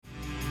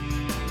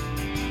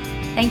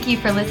Thank you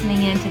for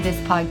listening in to this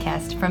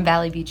podcast from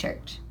Valley View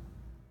Church.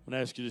 I'm going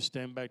to ask you to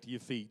stand back to your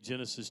feet.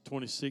 Genesis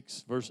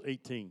 26, verse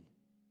 18.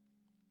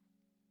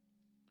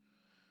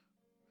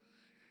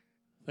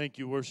 Thank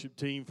you, worship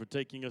team, for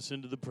taking us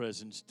into the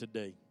presence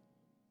today.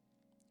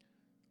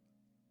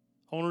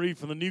 I want to read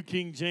from the New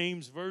King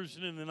James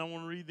Version, and then I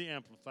want to read the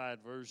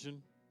Amplified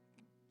Version.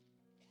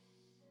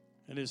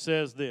 And it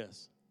says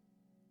this: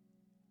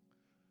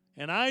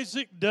 And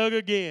Isaac dug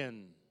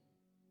again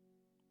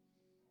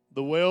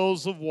the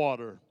wells of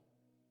water,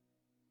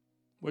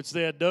 which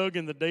they had dug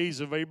in the days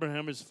of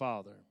Abraham his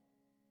father.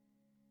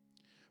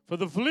 For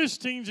the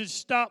Philistines had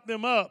stopped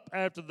them up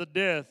after the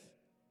death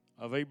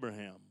of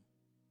Abraham.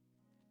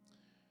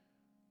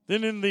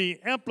 Then in the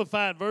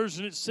Amplified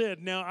Version it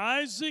said, Now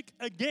Isaac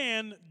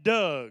again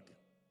dug,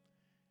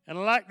 and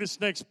I like this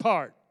next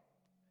part,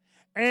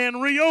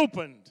 and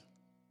reopened.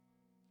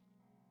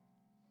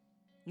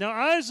 Now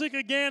Isaac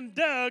again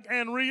dug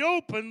and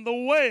reopened the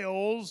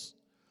wells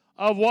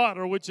of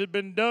water which had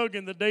been dug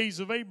in the days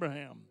of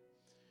Abraham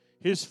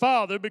his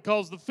father,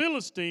 because the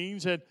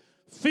Philistines had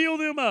filled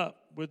them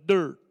up with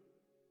dirt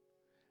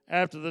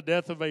after the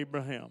death of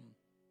Abraham.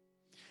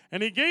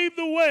 And he gave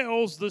the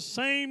wells the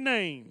same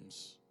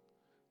names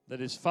that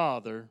his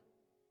father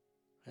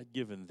had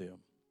given them.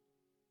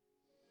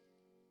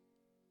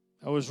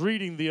 I was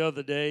reading the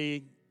other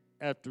day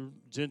after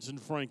Jensen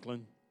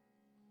Franklin.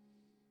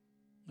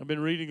 I've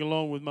been reading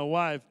along with my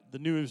wife the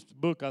newest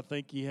book I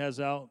think he has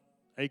out,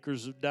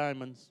 Acres of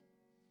Diamonds.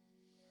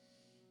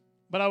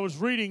 But I was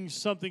reading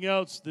something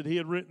else that he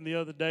had written the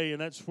other day,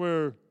 and that's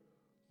where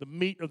the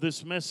meat of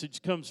this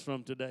message comes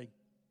from today.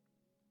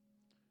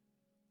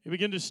 It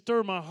began to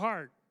stir my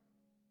heart,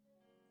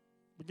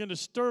 began to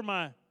stir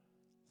my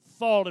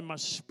thought and my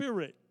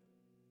spirit.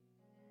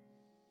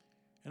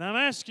 And I'm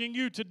asking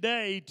you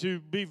today to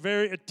be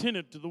very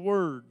attentive to the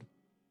Word,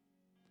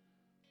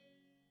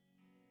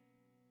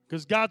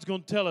 because God's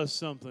going to tell us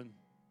something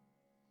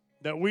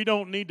that we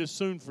don't need to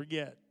soon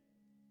forget.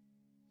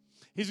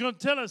 He's going to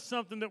tell us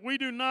something that we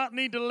do not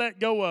need to let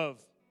go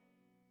of.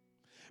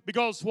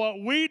 Because what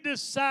we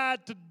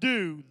decide to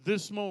do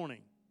this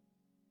morning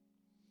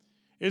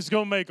is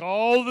going to make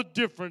all the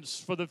difference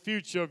for the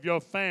future of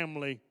your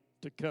family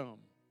to come.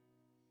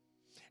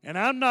 And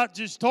I'm not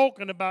just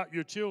talking about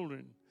your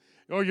children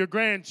or your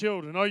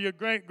grandchildren or your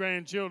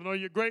great-grandchildren or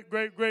your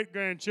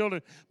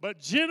great-great-great-grandchildren, but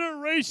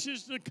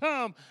generations to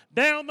come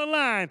down the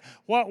line.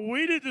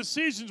 The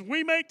decisions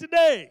we make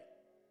today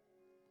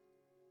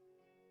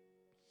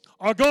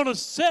are going to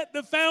set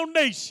the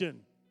foundation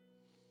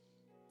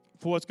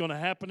for what's going to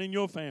happen in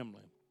your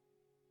family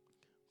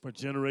for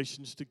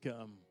generations to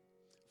come.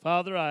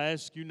 Father, I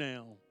ask you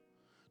now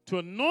to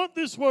anoint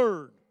this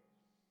word.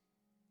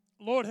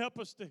 Lord, help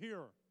us to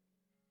hear.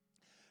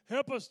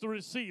 Help us to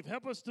receive.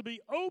 Help us to be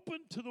open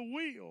to the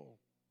will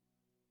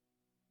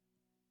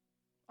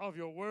of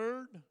your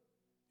word,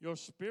 your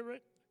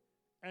spirit,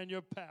 and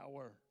your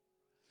power.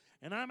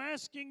 And I'm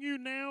asking you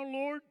now,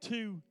 Lord,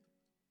 to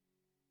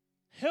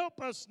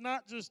help us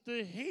not just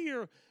to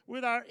hear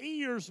with our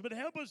ears, but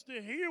help us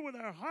to hear with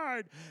our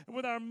heart and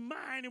with our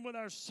mind and with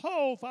our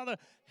soul. Father,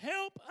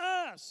 help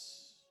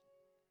us.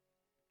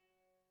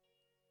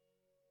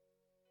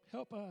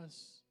 Help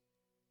us.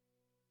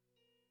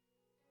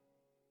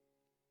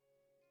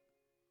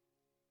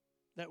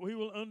 That we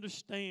will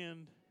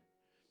understand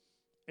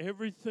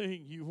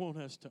everything you want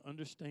us to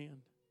understand.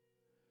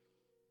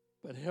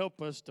 But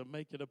help us to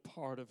make it a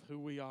part of who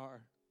we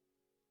are.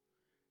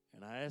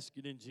 And I ask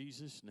it in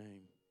Jesus'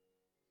 name.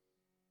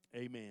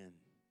 Amen.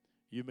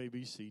 You may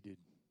be seated.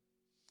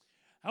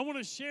 I want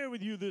to share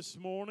with you this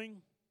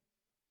morning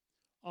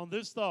on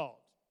this thought.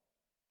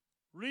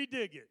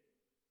 Redig it.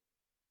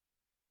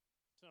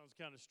 Sounds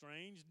kind of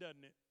strange,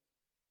 doesn't it?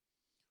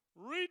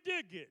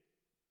 Redig it.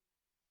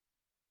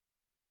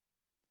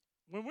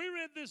 When we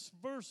read this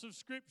verse of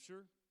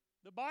Scripture,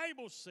 the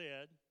Bible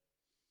said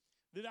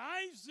that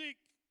Isaac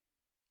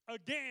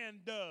again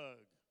dug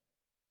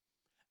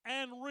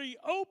and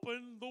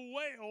reopened the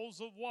wells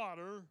of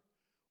water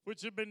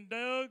which had been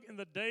dug in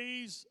the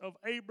days of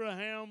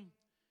Abraham,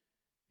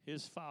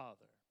 his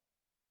father.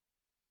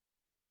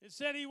 It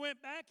said he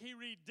went back, he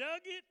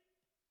redug it,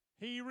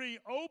 he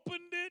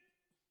reopened it,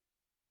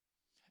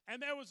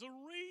 and there was a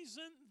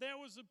reason, there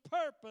was a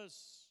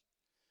purpose,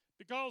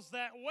 because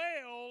that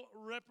well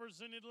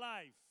represented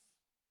life.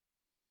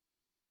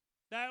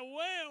 That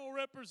well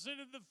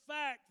represented the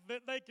fact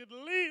that they could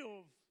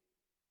live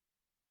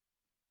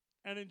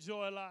and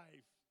enjoy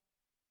life.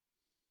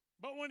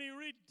 But when he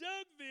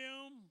redug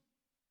them,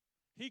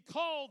 he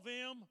called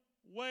them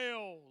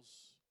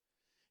wells.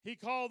 He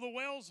called the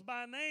wells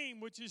by name,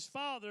 which his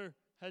father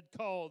had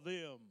called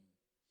them.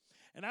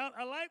 And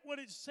I like what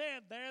it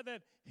said there,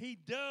 that he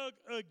dug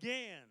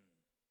again.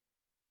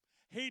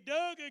 He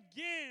dug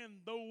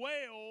again the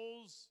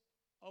wells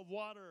of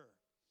water,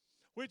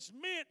 which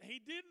meant he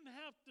didn't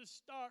have to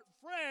start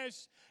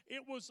fresh.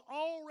 It was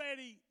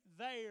already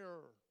there.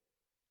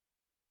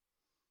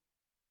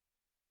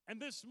 And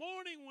this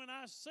morning when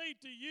I say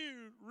to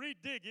you,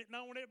 redig it, and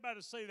I want everybody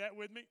to say that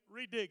with me,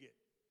 redig it.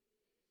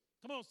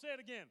 Come on, say it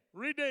again.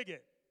 Redig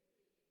it.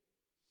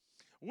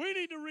 We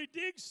need to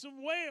redig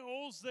some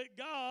wells that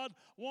God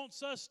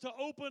wants us to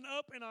open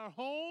up in our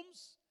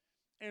homes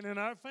and in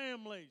our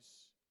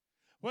families.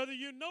 Whether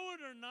you know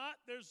it or not,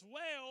 there's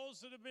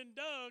wells that have been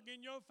dug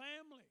in your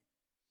family.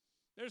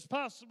 There's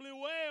possibly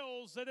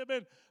wells that have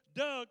been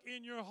dug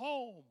in your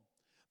home.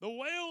 The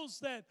wells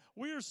that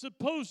we are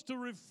supposed to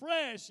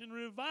refresh and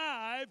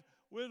revive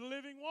with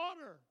living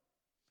water.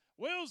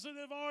 Wells that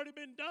have already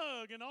been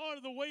dug and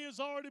the way has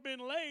already been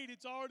laid.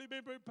 It's already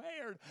been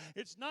prepared.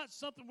 It's not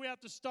something we have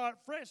to start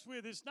fresh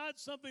with. It's not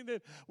something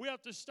that we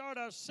have to start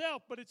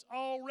ourselves, but it's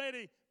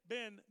already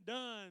been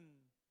done.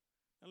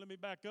 Now let me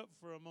back up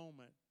for a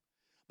moment.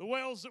 The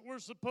wells that we're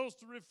supposed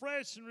to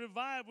refresh and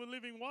revive with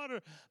living water,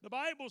 the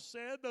Bible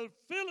said the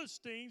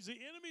Philistines, the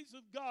enemies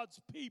of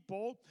God's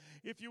people,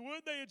 if you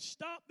would, they had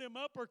stopped them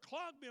up or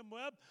clogged them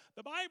up.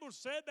 The Bible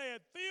said they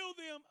had filled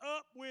them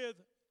up with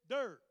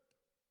dirt.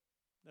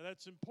 Now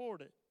that's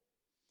important.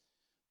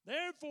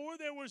 Therefore,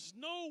 there was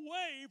no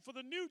way for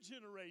the new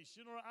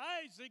generation, or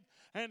Isaac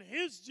and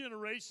his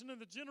generation and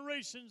the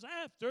generations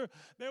after,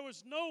 there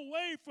was no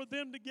way for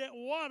them to get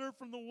water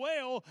from the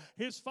well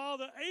his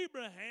father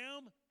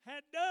Abraham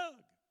had dug.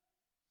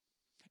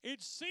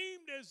 It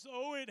seemed as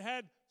though it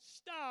had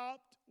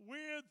stopped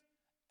with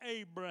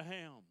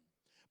Abraham.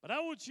 But I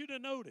want you to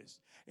notice,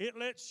 it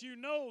lets you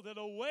know that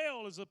a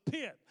well is a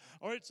pit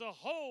or it's a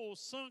hole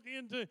sunk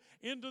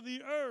into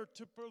the earth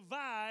to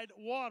provide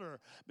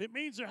water. It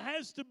means there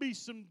has to be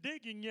some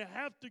digging. You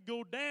have to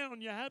go down.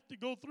 You have to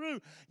go through.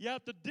 You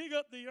have to dig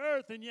up the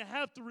earth and you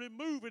have to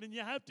remove it and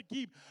you have to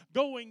keep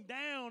going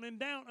down and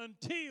down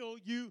until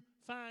you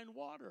find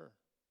water.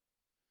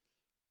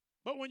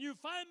 But when you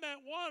find that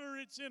water,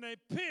 it's in a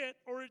pit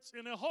or it's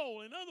in a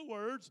hole. In other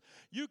words,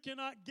 you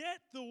cannot get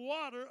the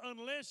water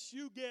unless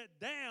you get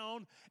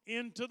down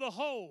into the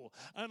hole,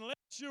 unless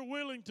you're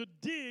willing to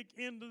dig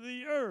into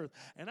the earth.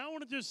 And I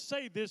want to just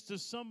say this to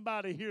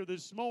somebody here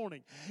this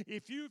morning.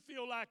 If you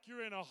feel like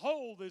you're in a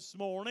hole this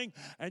morning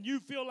and you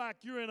feel like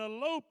you're in a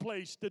low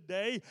place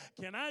today,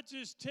 can I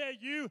just tell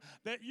you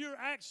that you're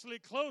actually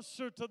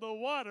closer to the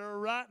water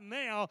right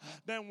now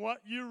than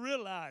what you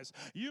realize.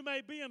 You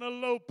may be in a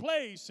low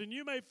place and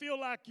you may feel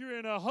like you're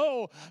in a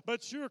hole,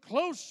 but you're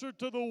closer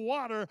to the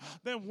water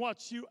than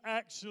what you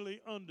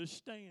actually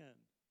understand.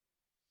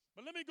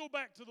 But let me go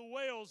back to the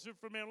wells here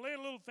for a minute. Lay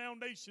a little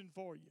foundation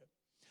for you.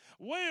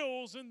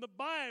 Wells in the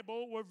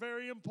Bible were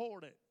very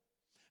important.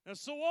 Now,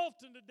 so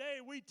often today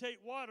we take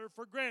water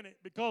for granted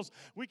because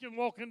we can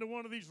walk into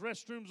one of these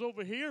restrooms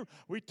over here.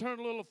 We turn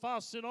a little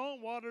faucet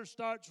on. Water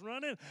starts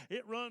running.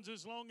 It runs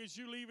as long as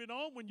you leave it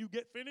on. When you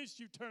get finished,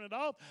 you turn it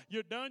off.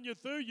 You're done. You're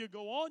through. You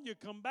go on. You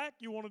come back.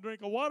 You want to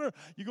drink of water.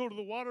 You go to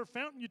the water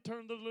fountain. You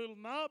turn the little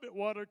knob.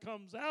 Water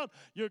comes out.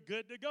 You're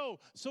good to go.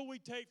 So we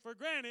take for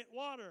granted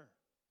water.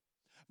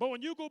 But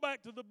when you go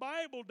back to the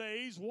Bible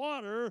days,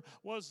 water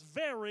was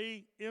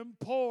very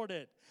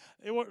important.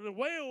 The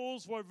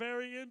wells were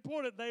very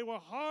important. They were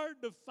hard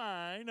to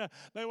find.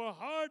 They were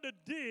hard to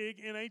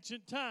dig in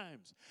ancient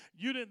times.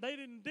 They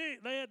didn't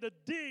dig. They had to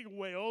dig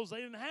wells.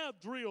 They didn't have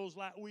drills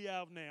like we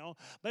have now.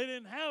 They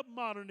didn't have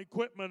modern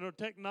equipment or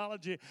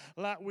technology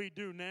like we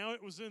do now.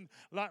 It was in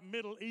like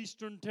Middle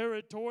Eastern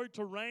territory,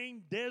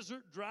 terrain,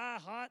 desert, dry,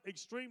 hot,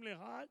 extremely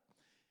hot.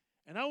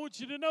 And I want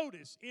you to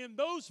notice, in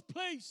those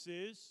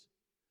places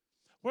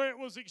where it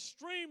was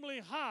extremely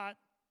hot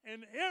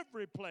in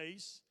every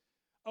place,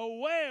 a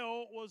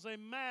well was a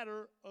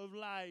matter of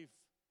life.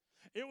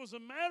 It was a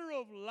matter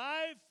of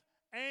life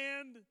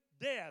and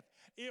death.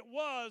 It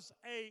was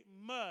a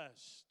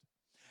must.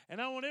 And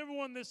I want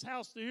everyone in this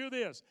house to hear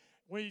this.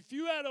 If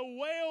you had a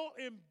well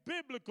in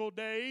biblical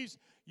days,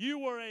 you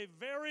were a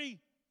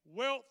very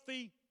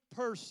wealthy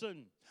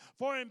person.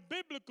 For in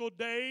biblical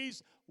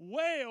days,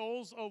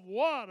 wells of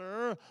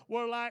water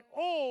were like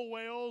oil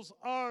wells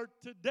are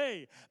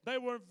today. They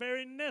were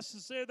very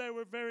necessary. They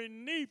were very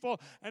needful.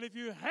 And if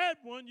you had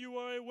one, you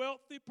were a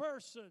wealthy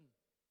person.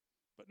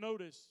 But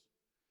notice,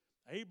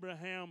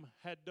 Abraham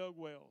had dug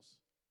wells.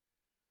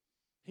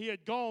 He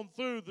had gone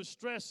through the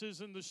stresses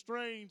and the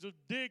strains of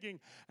digging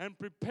and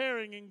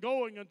preparing and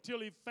going until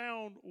he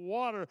found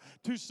water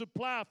to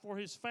supply for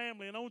his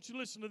family. And I want you to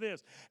listen to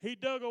this. He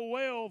dug a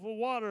well for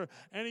water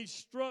and he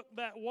struck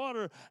that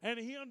water, and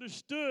he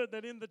understood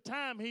that in the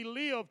time he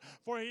lived,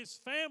 for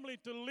his family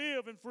to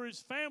live and for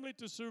his family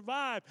to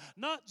survive,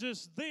 not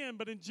just then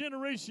but in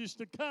generations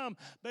to come,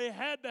 they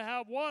had to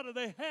have water.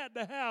 They had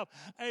to have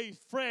a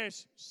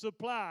fresh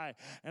supply.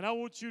 And I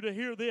want you to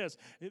hear this.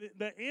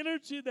 The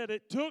energy that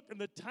it took and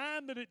the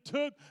time that it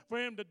took for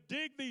him to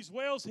dig these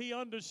wells, he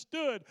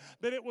understood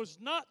that it was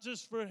not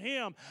just for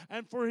him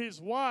and for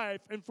his wife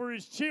and for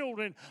his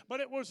children, but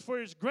it was for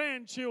his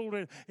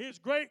grandchildren, his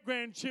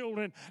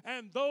great-grandchildren,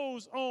 and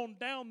those on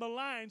down the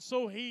line.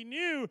 So he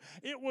knew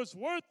it was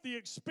worth the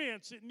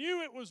expense. It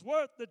knew it was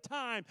worth the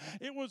time.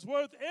 It was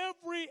worth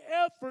every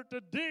effort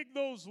to dig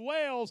those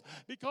wells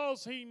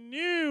because he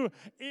knew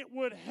it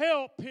would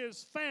help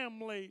his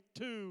family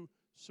to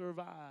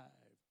survive.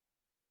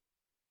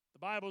 The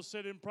Bible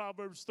said in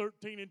Proverbs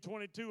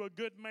 13:22, a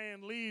good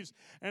man leaves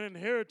an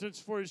inheritance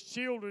for his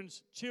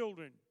children's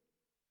children.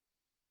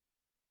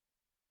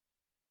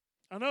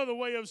 Another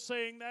way of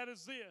saying that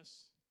is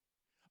this: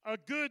 a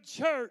good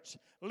church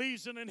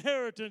leaves an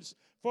inheritance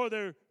for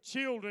their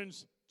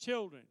children's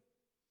children.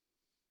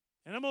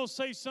 And I'm going to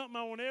say something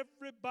I want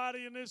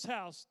everybody in this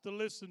house to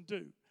listen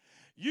to.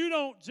 You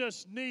don't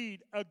just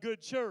need a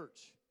good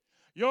church.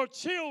 Your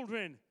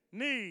children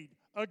need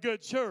a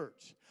good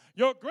church.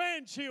 Your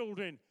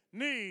grandchildren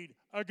need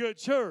a good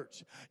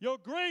church. Your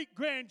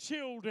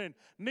great-grandchildren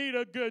need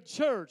a good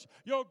church.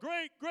 Your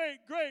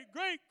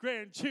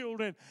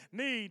great-great-great-great-grandchildren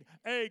need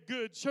a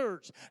good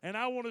church. And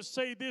I want to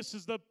say this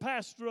as the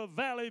pastor of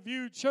Valley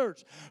View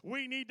Church.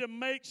 We need to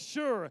make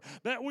sure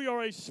that we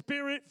are a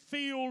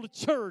spirit-filled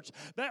church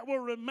that will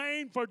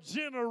remain for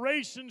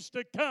generations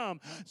to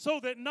come, so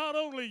that not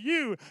only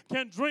you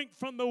can drink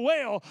from the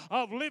well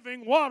of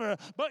living water,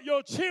 but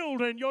your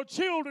children, your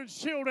children's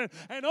children,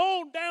 and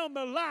on down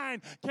the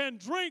line can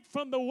drink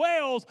from the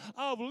well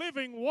of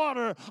living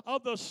water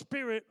of the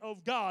Spirit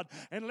of God.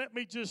 And let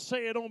me just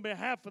say it on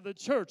behalf of the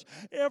church.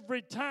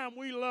 Every time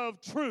we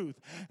love truth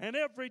and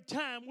every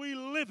time we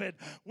live it,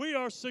 we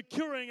are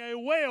securing a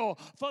well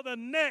for the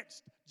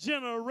next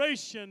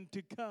generation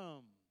to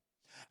come.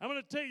 I'm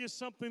going to tell you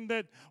something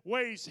that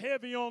weighs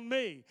heavy on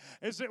me,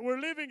 is that we're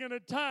living in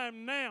a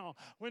time now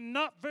when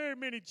not very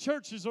many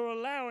churches are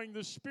allowing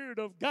the Spirit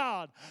of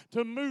God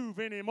to move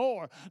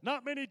anymore.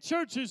 Not many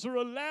churches are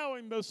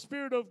allowing the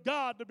Spirit of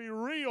God to be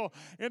real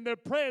in their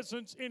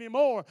presence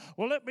anymore.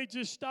 Well, let me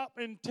just stop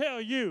and tell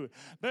you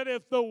that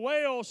if the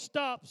well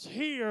stops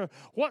here,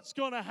 what's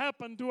going to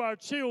happen to our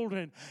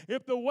children?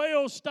 If the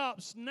well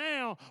stops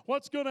now,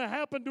 what's going to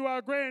happen to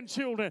our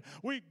grandchildren?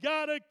 We've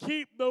got to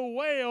keep the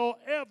well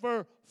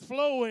ever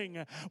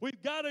flowing.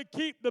 We've got to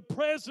keep the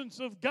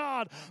presence of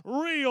God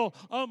real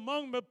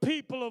among the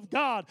people of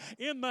God.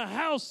 In the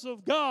house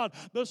of God,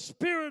 the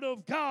Spirit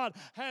of God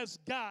has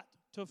got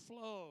to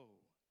flow.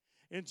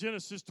 In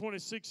Genesis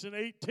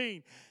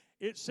 26:18,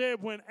 it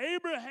said when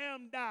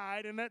Abraham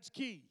died, and that's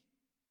key.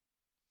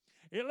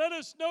 It let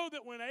us know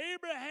that when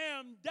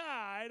Abraham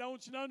died, I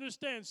want you to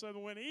understand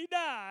something. When he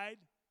died,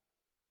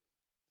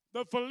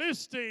 the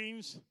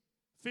Philistines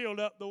filled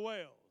up the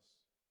wells.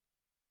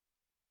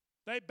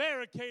 They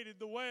barricaded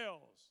the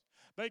wells.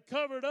 They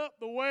covered up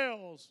the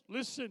wells.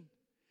 Listen,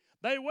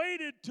 they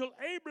waited till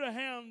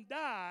Abraham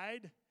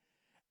died,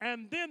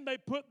 and then they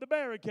put the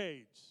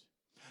barricades.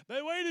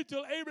 They waited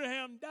till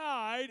Abraham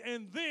died,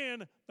 and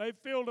then they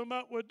filled them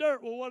up with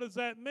dirt. Well, what does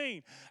that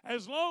mean?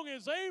 As long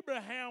as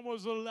Abraham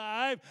was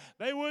alive,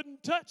 they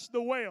wouldn't touch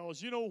the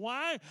wells. You know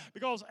why?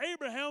 Because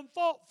Abraham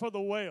fought for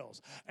the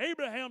wells.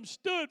 Abraham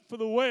stood for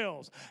the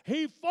wells.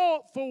 He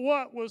fought for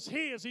what was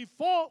his. He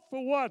fought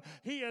for what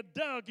he had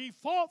dug. He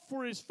fought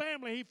for his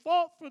family. He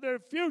fought for their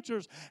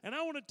futures. And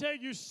I want to tell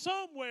you,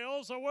 some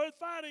wells are worth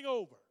fighting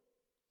over.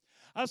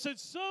 I said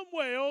some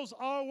wells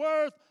are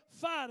worth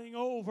fighting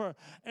over.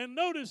 And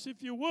notice,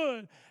 if you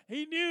would,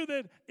 he knew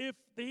that if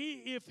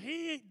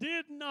he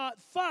did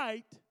not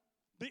fight,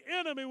 the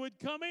enemy would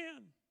come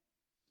in.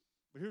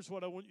 But here's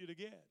what I want you to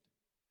get.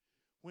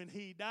 When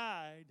he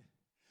died,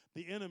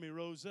 the enemy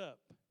rose up.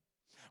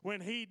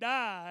 When he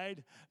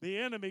died, the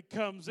enemy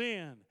comes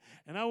in.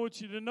 And I want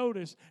you to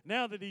notice,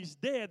 now that he's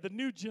dead, the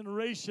new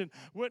generation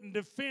wouldn't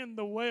defend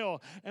the well.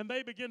 And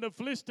the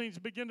Philistines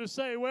begin to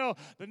say, well,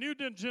 the new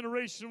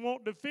generation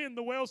won't defend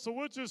the well, so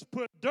we'll just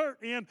put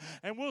dirt in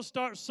and we'll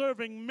start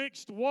serving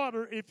mixed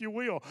water, if you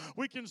will.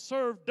 We can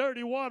serve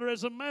dirty water.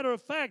 As a matter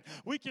of fact,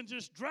 we can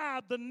just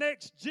drive the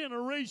next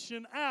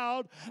generation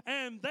out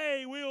and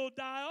they will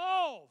die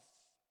off.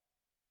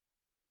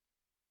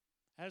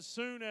 As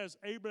soon as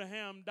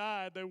Abraham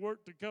died, they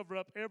worked to cover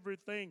up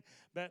everything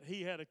that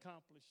he had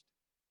accomplished.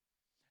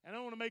 And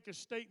I want to make a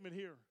statement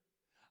here.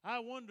 I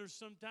wonder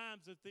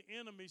sometimes if the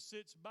enemy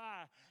sits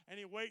by and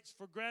he waits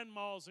for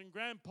grandmas and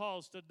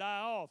grandpas to die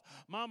off,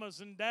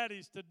 mamas and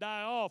daddies to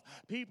die off,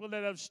 people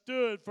that have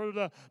stood for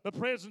the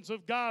presence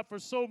of God for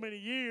so many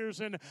years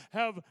and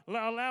have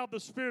allowed the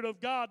Spirit of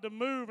God to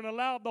move and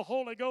allowed the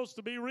Holy Ghost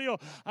to be real.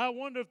 I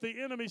wonder if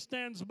the enemy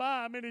stands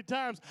by many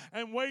times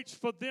and waits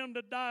for them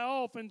to die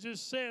off and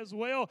just says,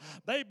 well,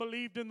 they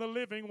believed in the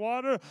living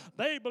water.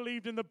 They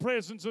believed in the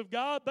presence of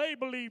God. They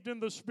believed in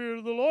the Spirit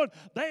of the Lord.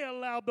 They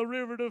allowed the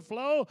river to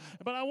flow.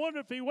 But I wonder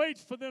if he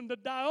waits for them to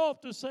die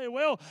off to say,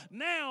 well,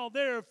 now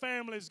their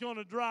family's going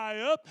to dry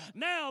up.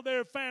 Now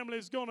their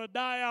family's going to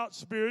die out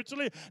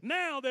spiritually.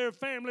 Now their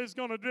family's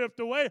going to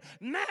drift away.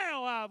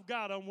 Now I've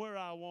got them where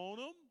I want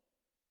them.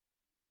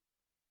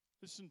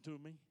 Listen to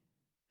me.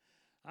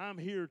 I'm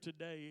here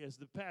today as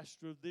the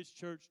pastor of this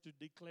church to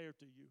declare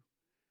to you,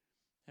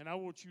 and I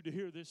want you to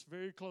hear this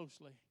very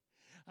closely.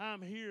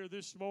 I'm here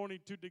this morning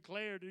to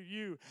declare to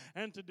you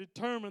and to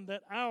determine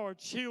that our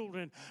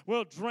children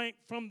will drink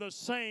from the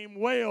same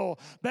well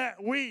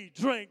that we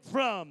drink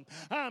from.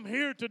 I'm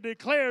here to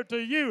declare to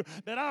you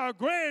that our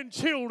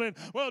grandchildren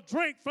will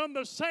drink from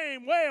the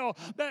same well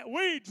that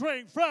we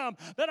drink from,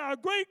 that our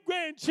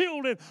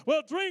great-grandchildren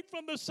will drink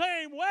from the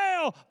same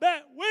well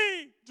that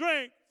we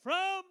drink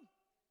from.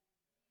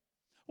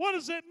 What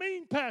does it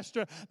mean,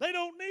 Pastor? They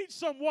don't need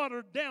some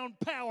watered-down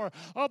power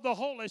of the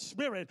Holy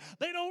Spirit.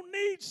 They don't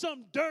need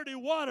some dirty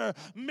water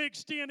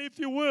mixed in, if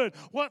you would.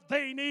 What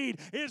they need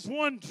is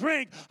one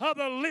drink of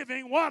the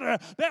living water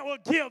that will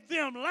give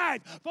them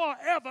life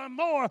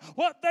forevermore.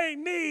 What they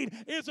need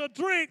is a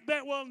drink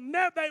that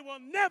they will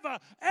never,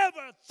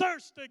 ever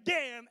thirst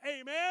again.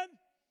 Amen?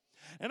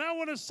 And I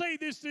want to say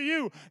this to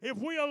you. If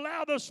we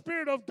allow the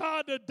Spirit of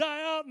God to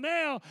die out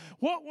now,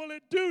 what will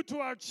it do to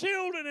our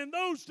children and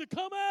those to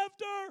come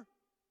after?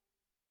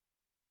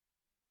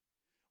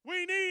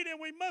 We need and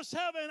we must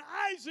have an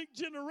Isaac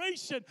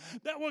generation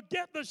that will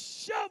get the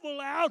shovel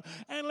out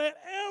and let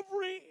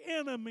every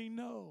enemy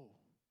know,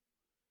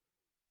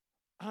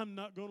 I'm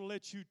not going to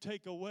let you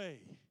take away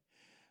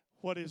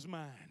what is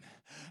mine.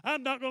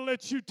 I'm not going to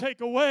let you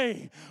take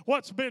away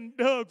what's been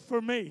dug for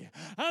me.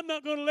 I'm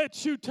not going to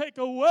let you take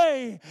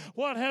away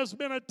what has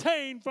been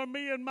attained for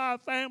me and my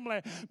family.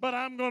 But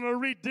I'm going to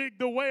redig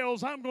the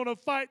wells. I'm going to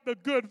fight the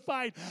good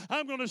fight.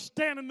 I'm going to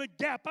stand in the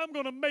gap. I'm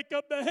going to make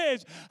up the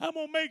hedge. I'm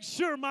going to make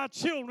sure my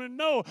children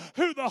know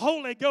who the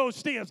Holy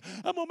Ghost is.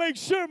 I'm going to make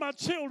sure my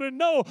children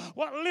know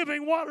what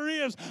living water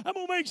is. I'm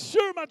going to make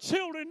sure my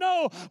children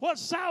know what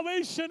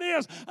salvation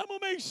is. I'm going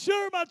to make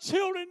sure my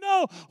children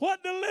know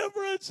what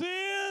deliverance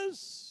is.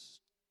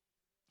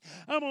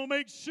 I'm going to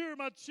make sure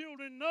my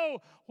children know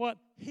what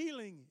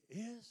healing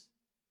is.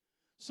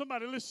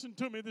 Somebody listen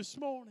to me this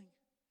morning.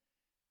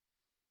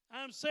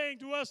 I'm saying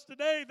to us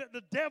today that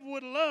the devil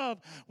would love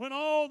when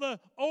all the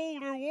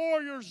older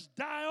warriors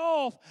die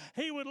off.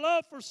 He would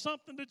love for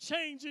something to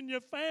change in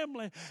your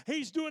family.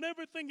 He's doing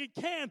everything he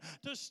can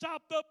to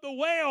stop up the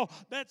well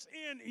that's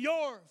in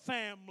your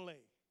family.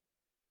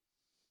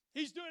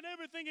 He's doing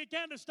everything he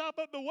can to stop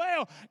up the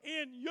well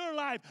in your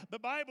life. The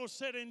Bible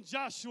said in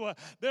Joshua,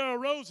 there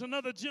arose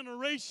another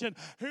generation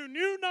who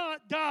knew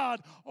not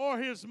God or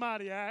his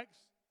mighty acts.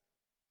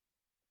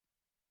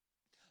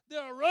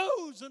 There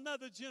arose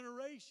another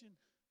generation.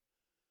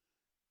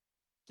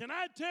 Can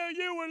I tell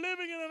you, we're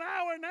living in an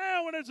hour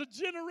now when there's a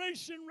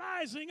generation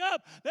rising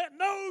up that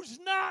knows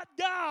not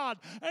God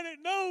and it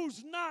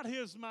knows not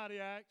his mighty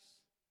acts.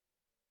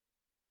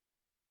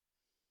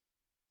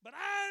 But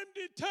I'm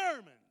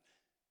determined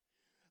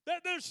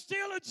that there's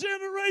still a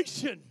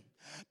generation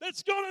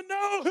that's going to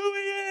know who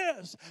he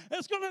is,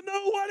 that's going to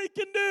know what he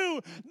can do,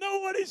 know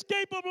what he's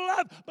capable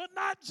of, but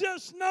not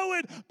just know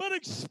it, but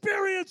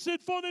experience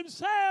it for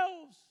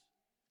themselves.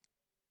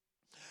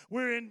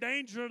 We're in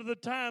danger of the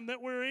time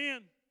that we're in.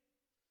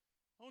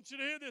 I want you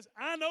to hear this.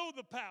 I know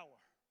the power.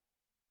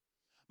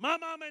 My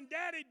mom and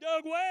daddy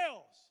dug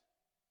wells.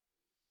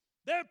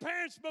 Their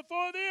parents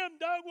before them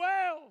dug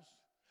wells.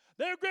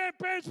 Their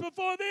grandparents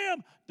before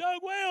them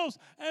dug wells.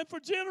 And for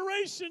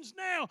generations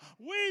now,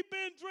 we've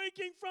been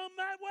drinking from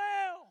that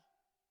well.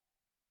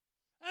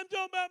 I'm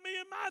talking about me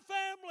and my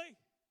family.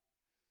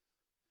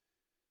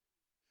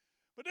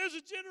 But there's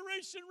a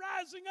generation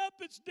rising up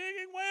that's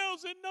digging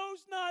wells and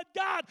knows not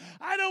God.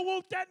 I don't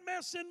want that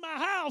mess in my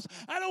house.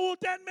 I don't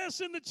want that mess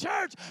in the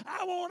church.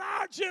 I want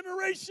our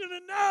generation to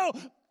know.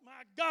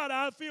 My God,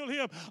 I feel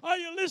him. Are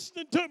you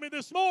listening to me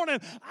this morning?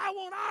 I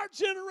want our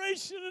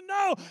generation to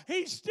know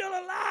he's still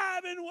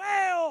alive and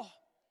well.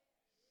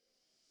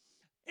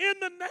 In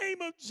the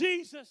name of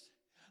Jesus,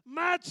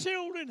 my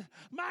children,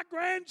 my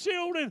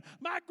grandchildren,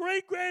 my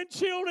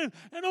great-grandchildren,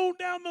 and on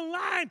down the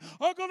line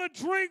are going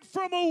to drink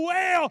from a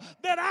well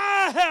that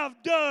I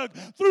have dug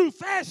through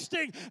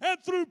fasting and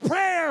through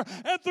prayer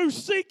and through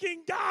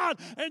seeking God.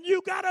 And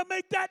you got to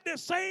make that the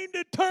same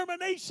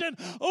determination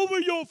over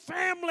your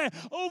family,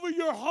 over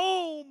your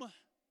home.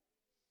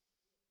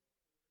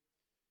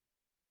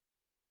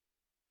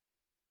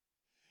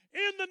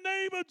 In the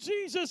name of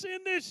Jesus, in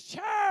this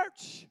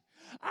church,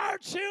 our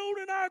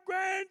children, our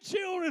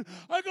grandchildren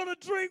are going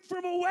to drink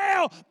from a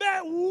well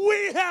that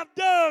we have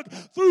dug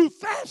through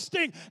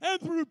fasting and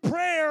through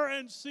prayer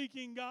and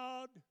seeking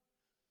God.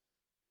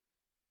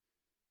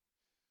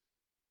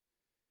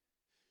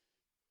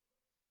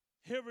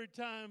 Every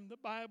time the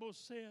Bible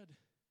said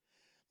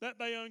that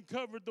they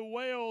uncovered the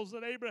wells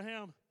that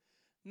Abraham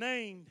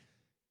named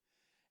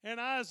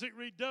and Isaac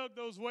redug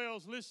those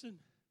wells, listen,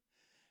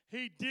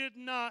 he did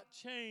not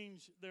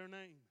change their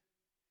name.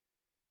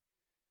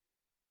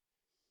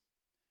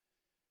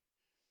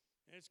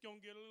 It's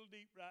going to get a little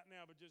deep right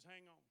now, but just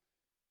hang on.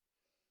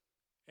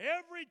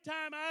 Every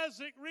time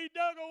Isaac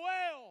redug a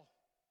well,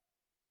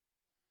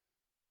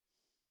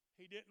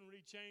 he didn't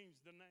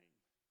rechange the name.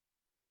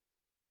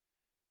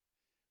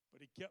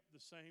 But he kept the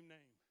same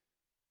name.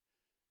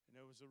 And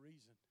there was a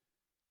reason.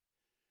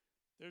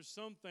 There's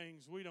some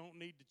things we don't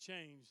need to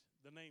change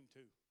the name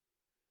to.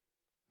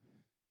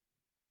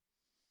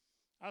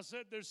 I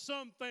said there's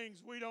some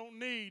things we don't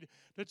need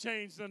to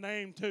change the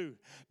name to.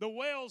 The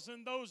wells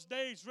in those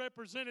days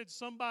represented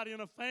somebody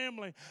in a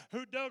family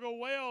who dug a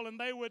well, and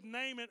they would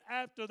name it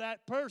after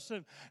that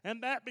person,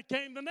 and that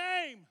became the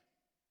name.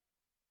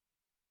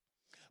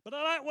 But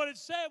I like what it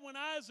said when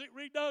Isaac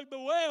redug the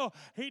well,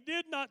 he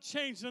did not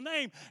change the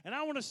name. And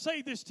I want to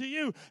say this to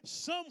you.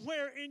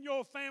 Somewhere in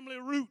your family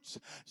roots,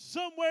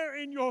 somewhere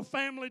in your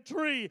family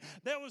tree,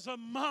 there was a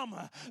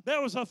mama, there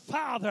was a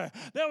father,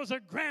 there was a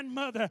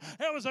grandmother,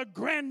 there was a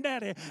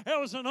granddaddy, there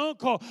was an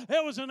uncle,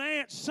 there was an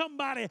aunt,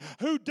 somebody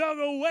who dug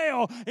a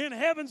well in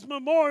heaven's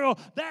memorial.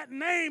 That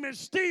name is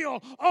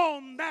still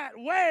on that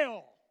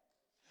well.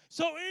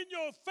 So in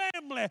your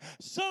family,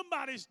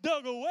 somebody's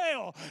dug a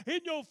well. In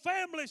your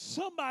family,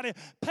 somebody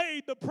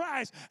paid the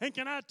price. And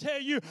can I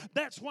tell you,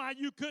 that's why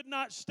you could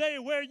not stay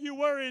where you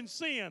were in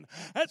sin.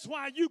 That's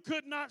why you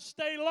could not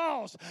stay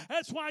lost.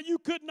 That's why you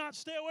could not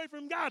stay away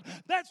from God.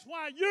 That's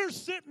why you're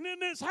sitting in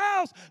this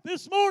house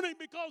this morning,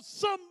 because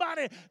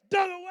somebody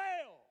dug a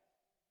well.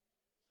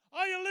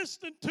 Are you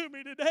listening to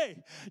me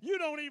today? You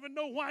don't even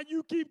know why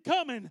you keep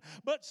coming,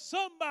 but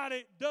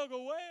somebody dug a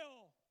well.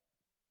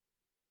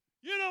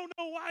 You don't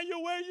know why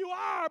you're where you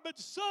are, but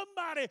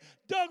somebody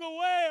dug a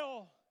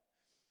well.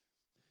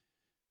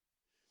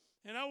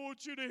 And I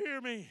want you to hear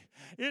me.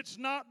 It's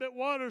not that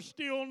water's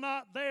still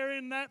not there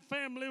in that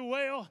family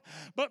well,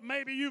 but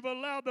maybe you've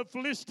allowed the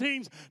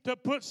Philistines to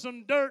put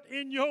some dirt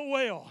in your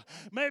well.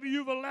 Maybe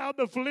you've allowed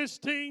the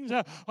Philistines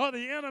or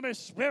the enemy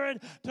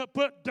spirit to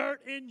put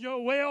dirt in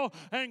your well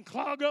and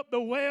clog up the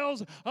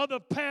wells of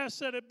the past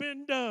that have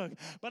been dug.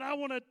 But I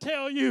want to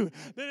tell you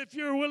that if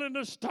you're willing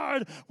to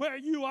start where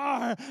you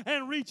are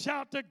and reach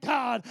out to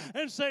God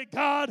and say,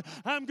 God,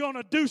 I'm going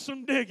to do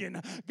some digging.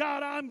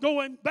 God, I'm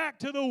going back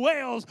to the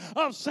wells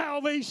of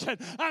salvation.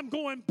 I'm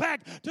going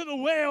back to the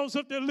wells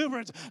of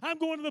deliverance. I'm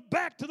going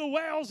back to the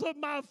wells of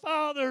my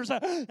fathers,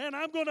 and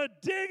I'm going to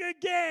dig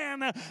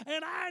again,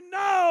 and I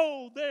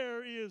know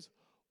there is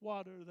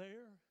water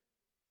there.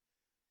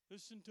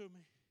 Listen to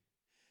me.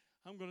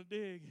 I'm going to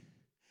dig,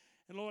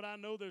 and Lord, I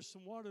know there's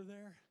some water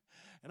there.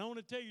 And I want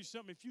to tell you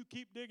something. If you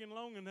keep digging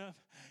long enough,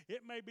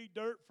 it may be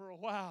dirt for a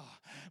while.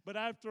 But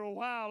after a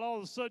while, all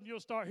of a sudden,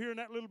 you'll start hearing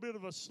that little bit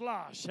of a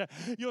slosh.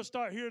 You'll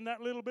start hearing that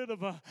little bit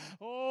of a,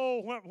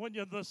 when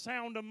you the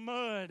sound of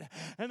mud.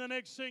 And the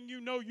next thing you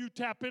know, you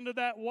tap into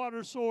that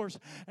water source.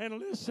 And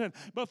listen,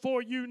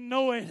 before you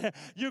know it,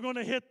 you're going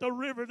to hit the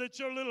river that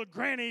your little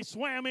granny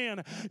swam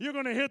in. You're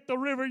going to hit the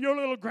river your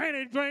little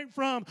granny drank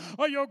from,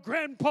 or your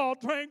grandpa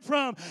drank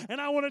from.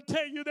 And I want to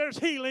tell you, there's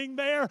healing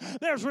there.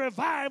 There's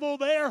revival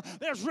there.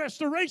 There's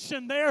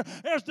restoration there.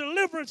 There's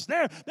deliverance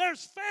there.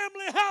 There's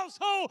family,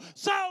 household,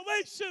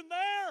 salvation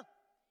there.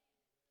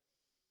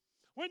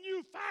 When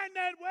you find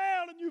that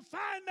well and you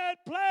find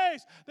that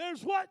place,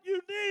 there's what you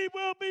need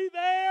will be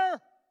there.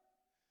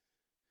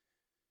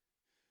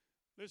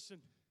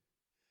 Listen,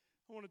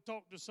 I want to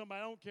talk to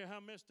somebody. I don't care how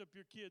messed up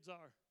your kids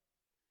are.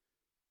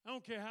 I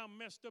don't care how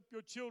messed up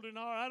your children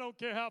are. I don't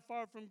care how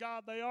far from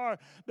God they are.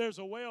 There's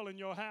a well in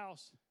your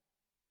house.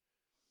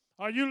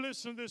 Are you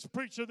listening to this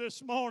preacher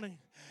this morning?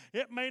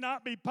 It may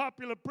not be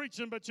popular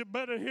preaching, but you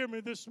better hear me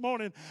this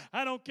morning.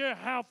 I don't care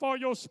how far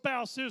your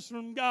spouse is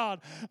from God.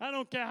 I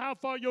don't care how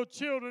far your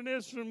children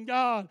is from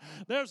God.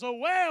 There's a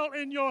well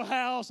in your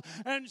house,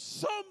 and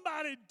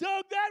somebody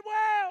dug that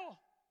well.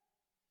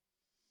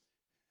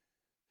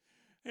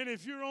 And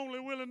if you're only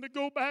willing to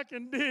go back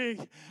and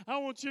dig, I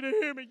want you to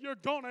hear me, you're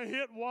going to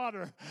hit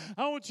water.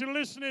 I want you to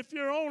listen, if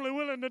you're only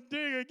willing to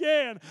dig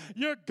again,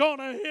 you're going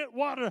to hit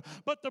water.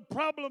 But the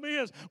problem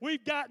is,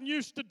 we've gotten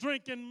used to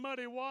drinking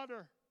muddy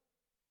water.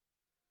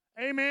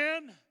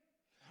 Amen?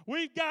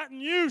 We've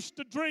gotten used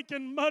to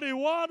drinking muddy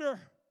water.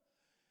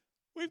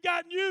 We've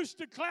gotten used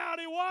to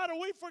cloudy water.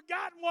 We've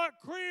forgotten what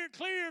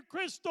clear,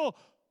 crystal,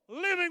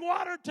 living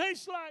water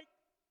tastes like.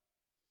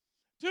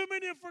 Too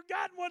many have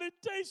forgotten what it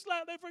tastes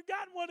like. They've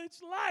forgotten what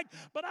it's like.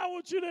 But I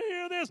want you to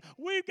hear this.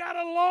 We've got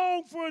to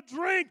long for a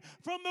drink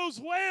from those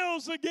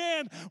wells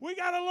again. We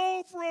got to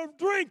long for a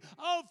drink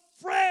of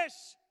fresh,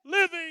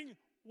 living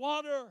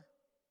water.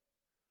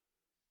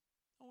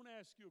 I want to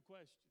ask you a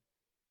question.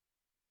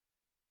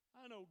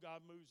 I know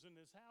God moves in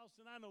this house,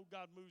 and I know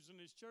God moves in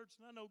this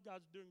church, and I know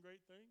God's doing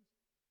great things.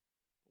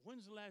 But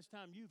when's the last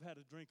time you've had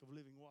a drink of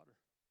living water?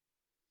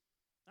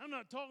 I'm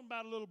not talking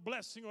about a little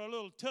blessing or a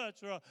little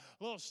touch or a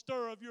little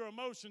stir of your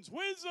emotions.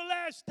 When's the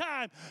last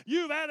time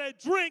you've had a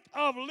drink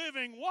of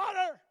living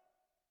water?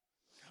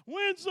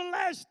 When's the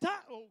last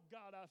time? Oh,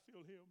 God, I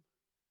feel him.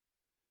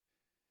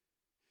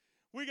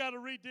 We got to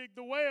redig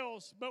the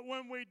wells, but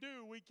when we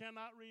do, we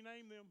cannot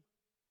rename them.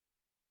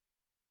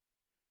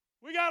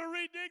 We got to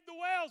redig the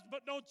wells,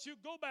 but don't you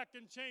go back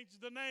and change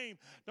the name.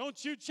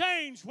 Don't you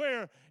change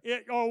where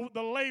it or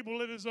the label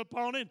it is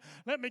upon it.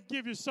 Let me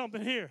give you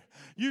something here.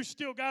 You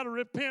still got to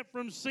repent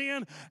from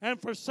sin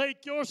and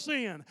forsake your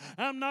sin.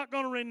 I'm not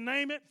going to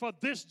rename it for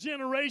this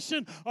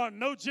generation or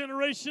no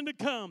generation to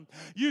come.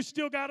 You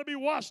still got to be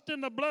washed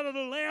in the blood of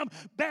the Lamb,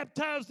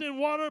 baptized in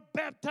water,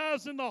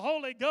 baptized in the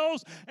Holy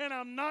Ghost, and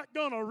I'm not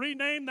going to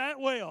rename that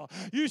well.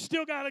 You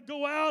still got to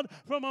go out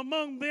from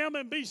among them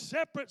and be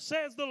separate,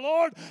 says the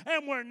Lord.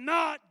 And we're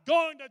not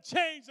going to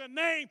change the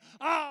name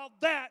of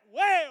that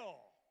well.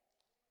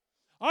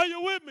 Are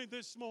you with me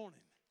this morning?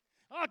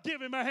 I'll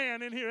give him a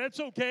hand in here. That's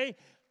okay.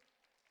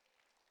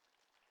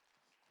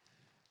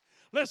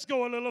 Let's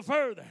go a little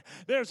further.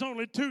 There's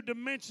only two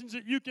dimensions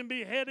that you can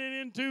be headed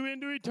into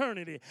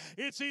eternity.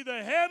 It's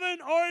either heaven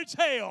or it's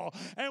hell.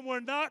 And we're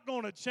not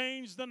going to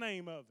change the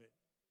name of it.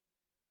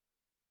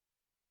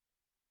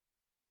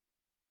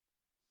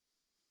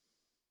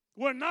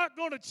 We're not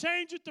going to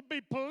change it to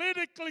be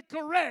politically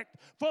correct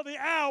for the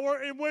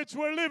hour in which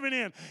we're living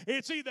in.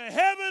 It's either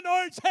heaven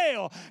or it's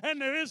hell,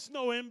 and there is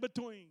no in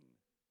between.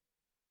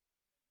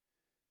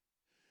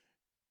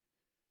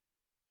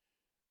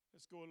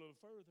 Let's go a little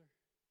further.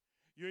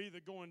 You're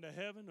either going to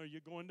heaven or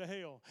you're going to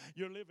hell.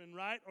 You're living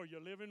right or you're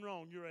living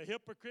wrong. You're a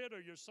hypocrite or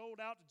you're sold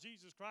out to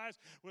Jesus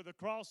Christ with a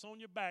cross on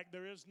your back.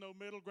 There is no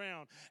middle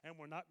ground, and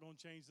we're not going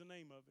to change the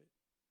name of it.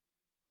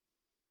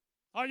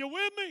 Are you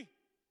with me?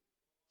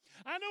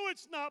 I know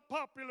it's not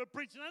popular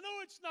preaching. I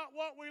know it's not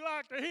what we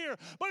like to hear,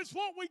 but it's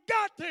what we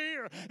got to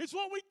hear. It's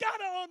what we got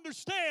to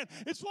understand.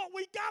 It's what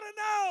we got to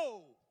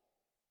know.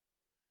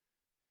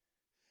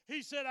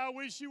 He said, I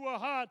wish you were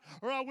hot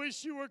or I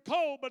wish you were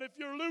cold, but if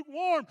you're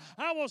lukewarm,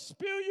 I will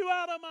spew you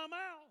out of my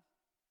mouth.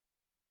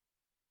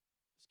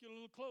 Let's get a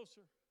little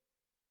closer.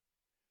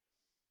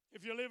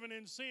 If you're living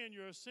in sin,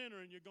 you're a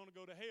sinner and you're going to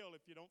go to hell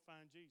if you don't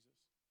find Jesus.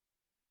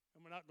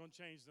 And we're not going to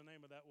change the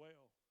name of that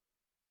well.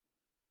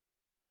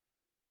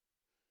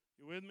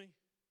 You with me?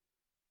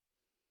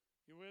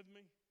 You with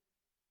me?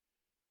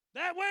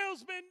 That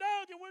well's been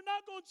dug, and we're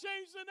not going to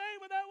change the name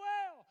of that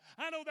well.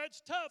 I know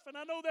that's tough, and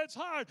I know that's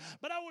hard,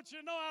 but I want you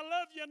to know I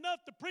love you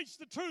enough to preach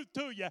the truth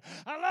to you.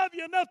 I love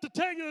you enough to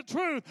tell you the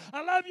truth.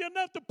 I love you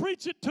enough to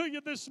preach it to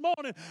you this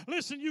morning.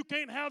 Listen, you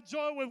can't have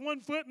joy with one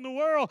foot in the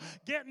world,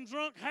 getting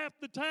drunk half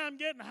the time,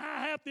 getting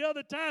high half the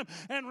other time,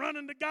 and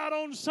running to God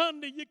on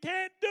Sunday. You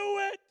can't do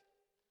it.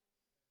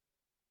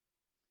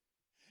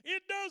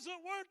 It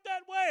doesn't work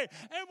that way,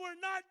 and we're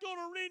not going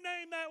to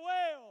rename that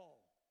well.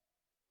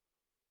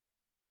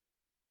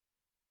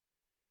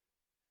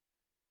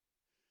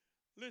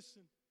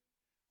 Listen,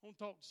 I want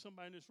to talk to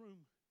somebody in this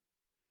room.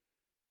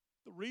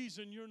 The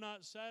reason you're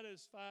not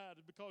satisfied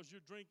is because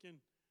you're drinking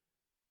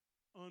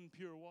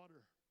impure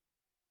water.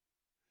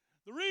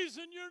 The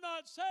reason you're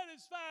not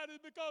satisfied is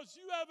because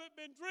you haven't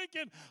been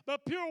drinking the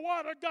pure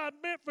water God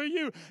meant for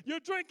you. You're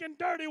drinking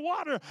dirty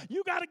water.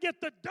 You got to get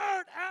the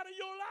dirt out of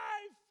your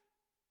life.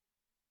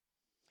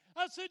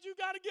 I said, you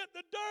got to get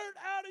the dirt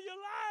out of your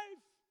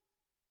life.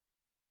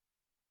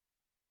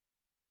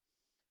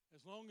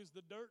 As long as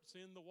the dirt's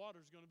in, the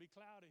water's going to be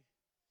cloudy.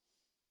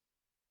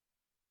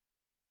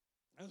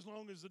 As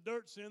long as the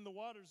dirt's in, the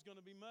water's going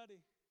to be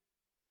muddy.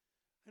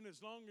 And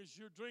as long as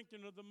you're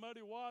drinking of the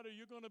muddy water,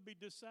 you're going to be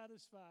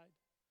dissatisfied.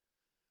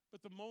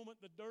 But the moment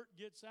the dirt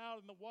gets out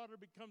and the water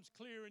becomes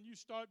clear and you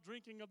start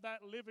drinking of that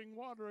living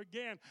water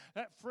again,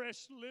 that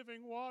fresh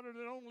living water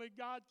that only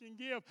God can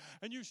give,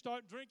 and you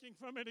start drinking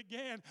from it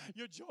again,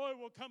 your joy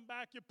will come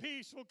back, your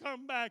peace will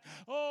come back.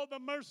 Oh, the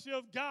mercy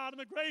of God and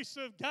the grace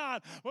of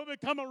God will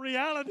become a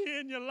reality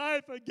in your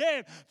life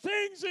again.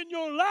 Things in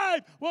your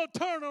life will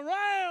turn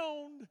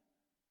around.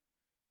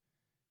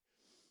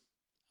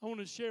 I want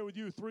to share with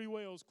you 3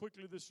 wells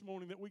quickly this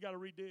morning that we got to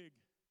redig.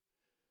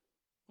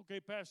 Okay,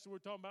 Pastor, we're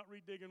talking about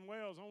redigging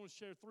wells. I want to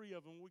share 3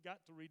 of them we got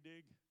to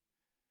redig.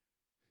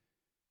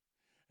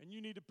 And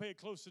you need to pay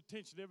close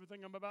attention to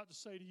everything I'm about to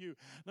say to you.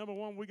 Number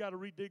 1, we got to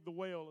redig the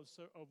well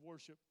of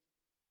worship.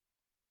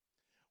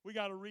 We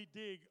got to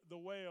redig the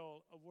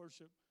well of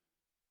worship.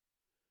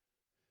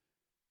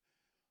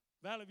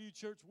 Valley View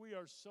Church, we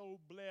are so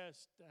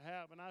blessed to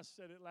have, and I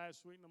said it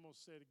last week and I'm going to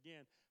say it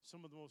again,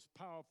 some of the most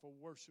powerful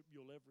worship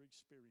you'll ever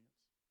experience.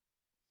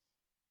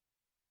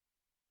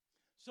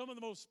 Some of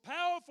the most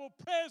powerful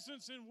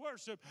presence in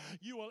worship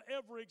you will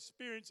ever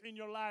experience in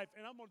your life.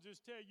 And I'm going to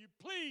just tell you,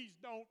 please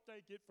don't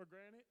take it for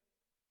granted.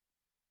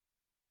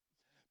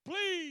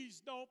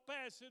 Please don't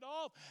pass it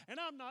off. And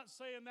I'm not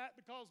saying that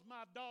because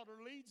my daughter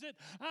leads it.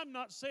 I'm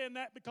not saying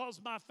that because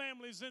my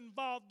family's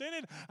involved in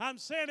it. I'm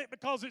saying it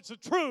because it's the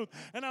truth.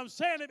 And I'm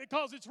saying it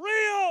because it's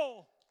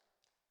real.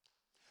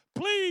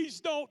 Please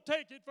don't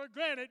take it for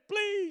granted.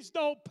 Please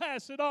don't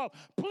pass it off.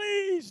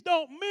 Please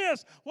don't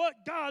miss what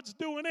God's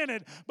doing in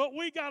it. But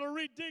we got to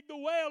redig the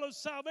well of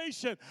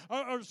salvation,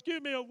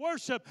 of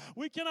worship.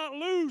 We cannot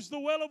lose the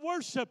well of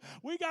worship.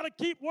 We got to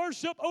keep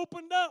worship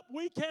opened up.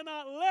 We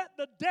cannot let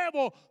the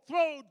devil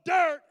throw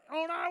dirt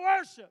on our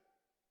worship.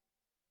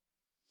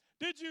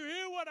 Did you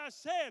hear what I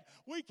said?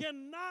 We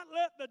cannot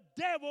let the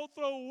devil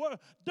throw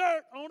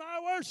dirt on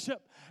our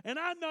worship. And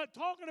I'm not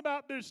talking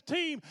about this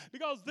team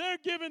because they're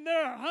giving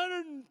their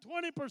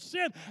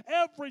 120%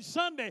 every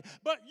Sunday.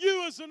 But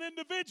you as an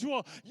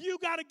individual, you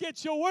got to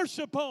get your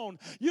worship on.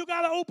 You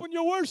got to open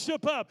your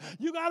worship up.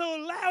 You got to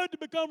allow it to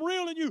become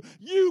real in you.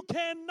 You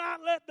cannot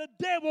let the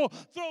devil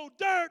throw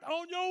dirt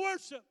on your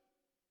worship.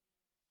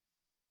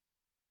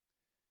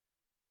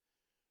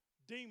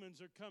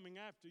 Demons are coming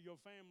after your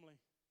family.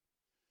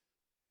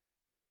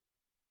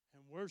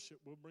 And worship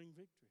will bring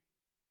victory.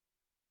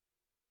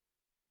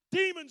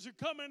 Demons are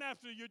coming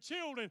after your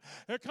children.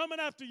 They're coming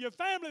after your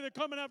family. They're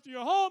coming after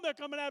your home. They're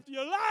coming after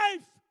your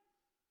life.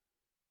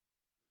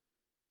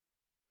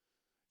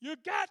 You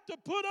got to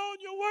put on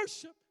your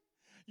worship.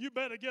 You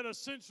better get a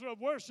censer of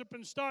worship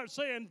and start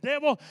saying,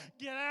 devil,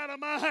 get out of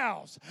my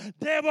house.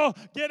 Devil,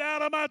 get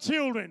out of my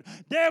children.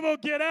 Devil,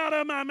 get out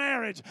of my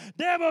marriage.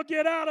 Devil,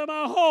 get out of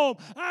my home.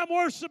 I'm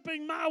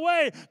worshiping my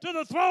way to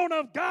the throne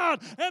of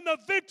God and the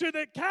victory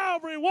that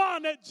Calvary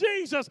won, that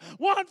Jesus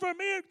won for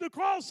me at the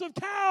cross of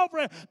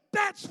Calvary.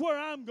 That's where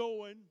I'm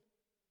going.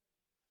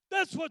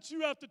 That's what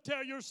you have to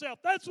tell yourself.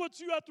 That's what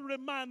you have to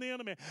remind the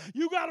enemy.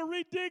 You got to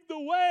redig the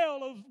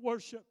well of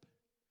worship.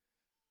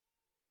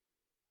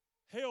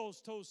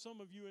 Hell's told some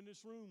of you in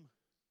this room.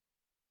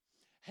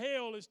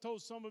 Hell has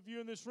told some of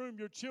you in this room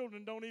your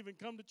children don't even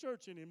come to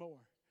church anymore.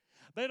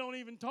 They don't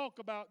even talk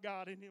about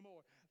God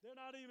anymore. They're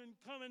not even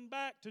coming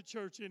back to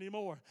church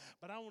anymore.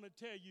 But I want to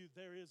tell you,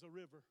 there is a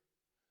river.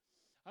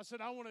 I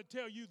said, I want to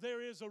tell you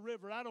there is a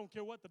river. I don't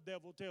care what the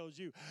devil tells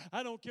you.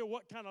 I don't care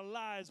what kind of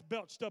lies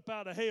belched up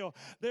out of hell.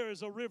 There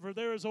is a river.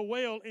 There is a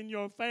well in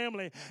your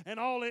family. And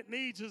all it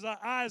needs is an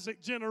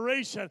Isaac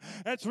generation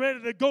that's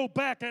ready to go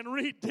back and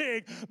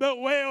redig the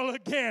well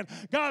again.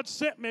 God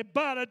sent me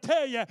by to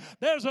tell you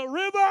there's a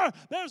river.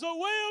 There's a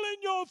well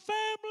in your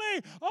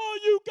family. All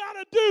you got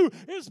to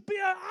do is be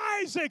an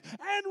Isaac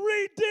and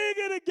redig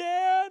it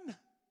again.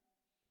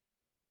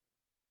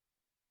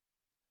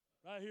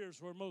 Right here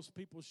is where most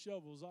people's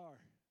shovels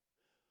are,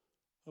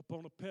 up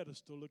on a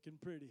pedestal looking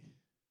pretty.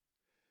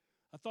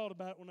 I thought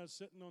about it when I was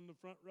sitting on the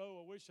front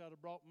row. I wish I'd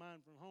have brought mine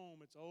from home.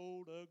 It's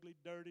old, ugly,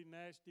 dirty,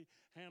 nasty.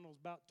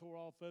 Handle's about tore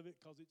off of it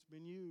because it's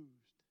been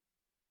used.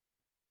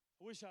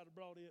 I wish I'd have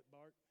brought it,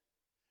 Bart,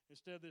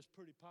 instead of this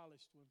pretty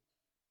polished one.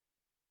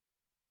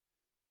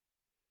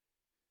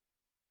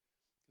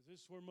 Because this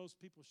is where most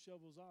people's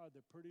shovels are.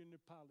 They're pretty and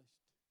they're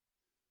polished.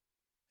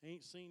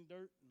 Ain't seen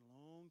dirt in a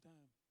long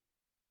time.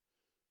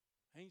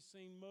 Ain't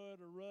seen mud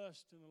or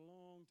rust in a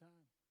long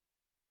time.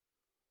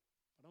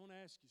 But I want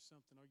to ask you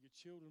something. Are your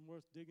children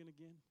worth digging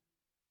again?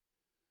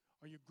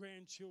 Are your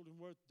grandchildren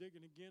worth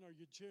digging again?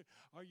 Is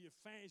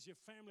your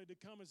family to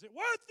come? Is it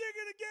worth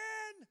digging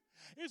again?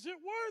 Is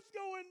it worth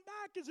going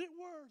back? Is it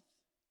worth?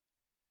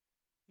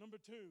 Number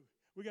two,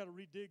 we got to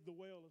redig the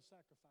well of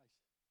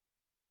sacrifice.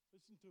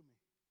 Listen to me.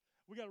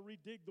 We got to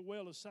redig the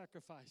well of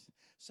sacrifice.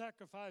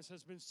 Sacrifice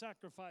has been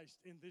sacrificed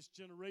in this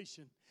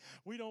generation.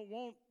 We don't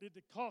want it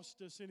to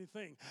cost us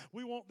anything.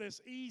 We want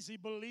this easy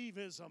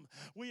believism.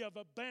 We have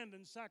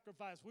abandoned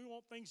sacrifice. We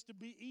want things to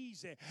be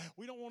easy.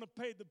 We don't want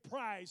to pay the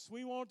price.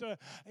 We want a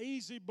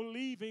easy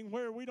believing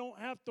where we don't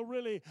have to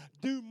really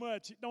do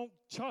much. It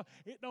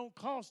don't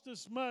cost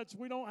us much.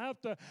 We don't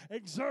have to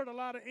exert a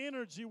lot of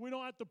energy. We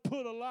don't have to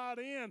put a lot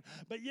in,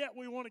 but yet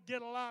we want to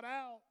get a lot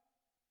out.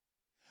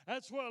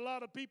 That's where a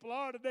lot of people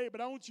are today, but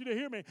I want you to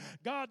hear me.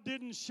 God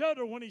didn't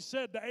shudder when he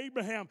said to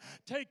Abraham,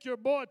 take your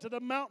boy to the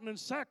mountain and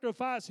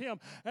sacrifice him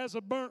as a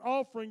burnt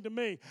offering to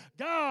me.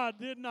 God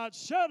did not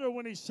shudder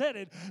when he said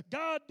it.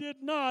 God did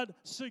not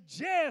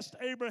suggest,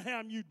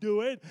 Abraham, you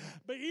do it,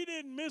 but he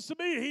didn't miss a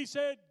beat. He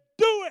said,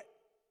 do it.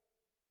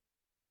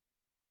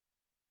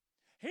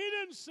 He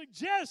didn't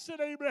suggest that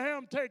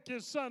Abraham take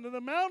his son to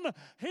the mountain.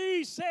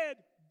 He said,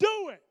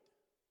 do it.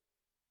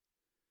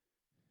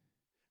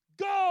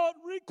 God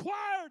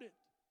required it.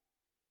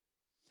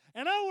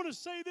 And I want to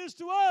say this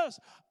to us.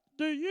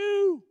 Do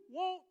you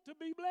want to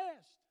be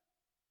blessed?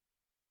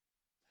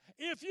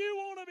 If you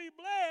want to be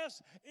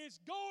blessed, it's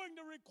going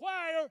to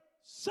require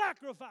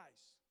sacrifice.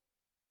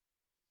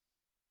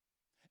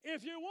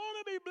 If you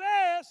want to be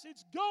blessed,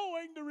 it's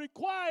going to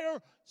require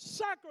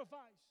sacrifice.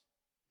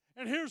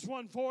 And here's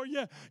one for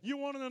you. You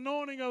want an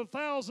anointing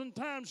 1,000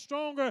 times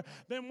stronger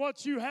than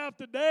what you have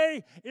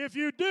today? If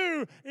you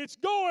do, it's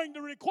going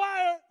to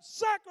require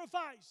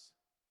sacrifice.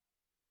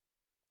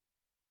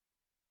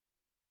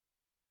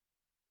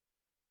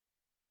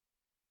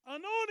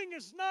 Anointing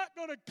is not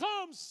going to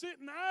come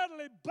sitting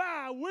idly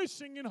by,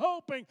 wishing and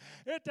hoping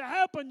it to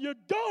happen. You're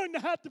going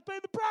to have to pay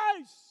the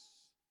price.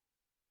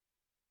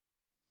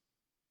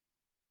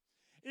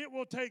 It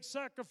will take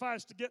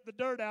sacrifice to get the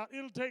dirt out.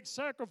 It'll take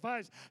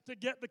sacrifice to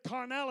get the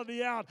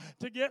carnality out,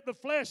 to get the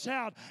flesh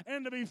out,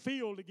 and to be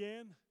filled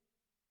again.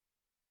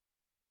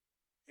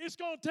 It's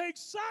going to take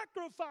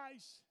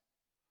sacrifice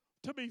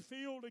to be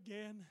filled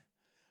again.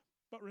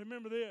 But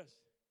remember this.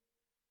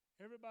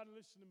 Everybody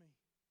listen to me.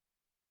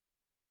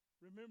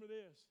 Remember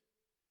this.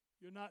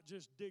 You're not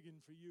just digging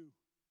for you.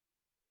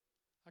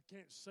 I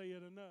can't say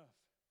it enough.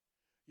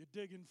 You're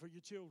digging for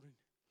your children.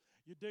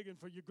 You're digging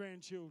for your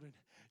grandchildren,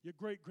 your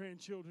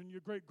great-grandchildren,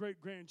 your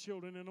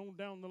great-great-grandchildren, and on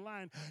down the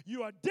line.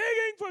 You are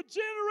digging for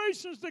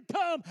generations to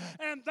come,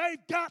 and they've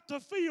got to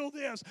feel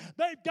this.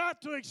 They've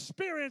got to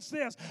experience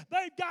this.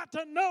 They've got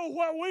to know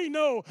what we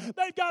know.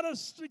 They've got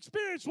to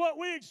experience what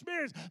we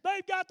experience.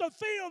 They've got to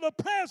feel the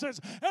presence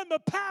and the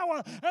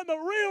power and the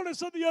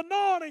realness of the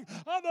anointing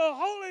of the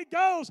Holy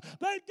Ghost.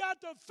 They've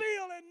got to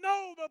feel and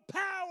know the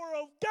power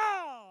of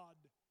God.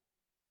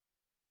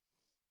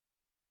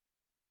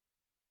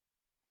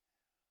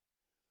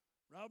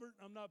 Robert,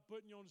 I'm not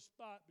putting you on the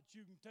spot, but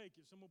you can take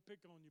it, so I'm going to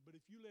pick on you. But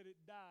if you let it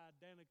die,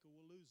 Danica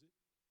will lose it.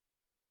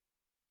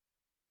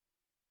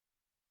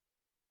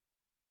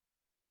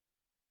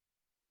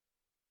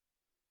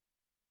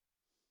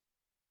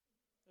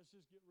 Let's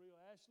just get real.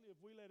 Ashley, if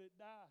we let it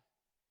die,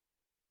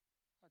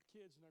 our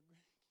kids and our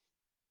grandkids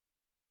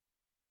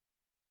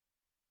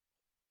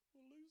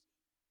will lose it.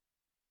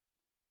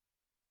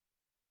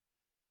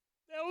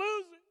 They'll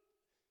lose it.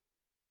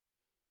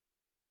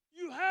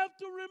 You have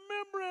to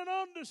remember and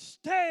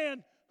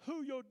understand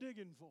who you're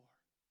digging for.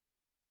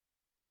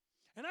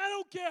 And I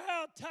don't care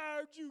how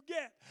tired you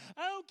get.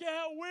 I don't care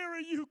how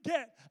weary you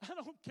get. I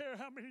don't care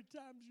how many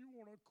times you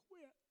want to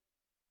quit.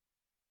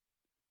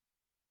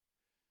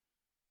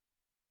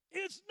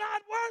 It's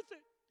not worth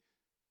it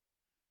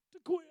to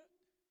quit.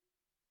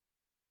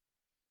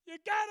 You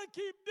got to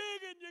keep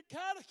digging. You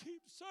got to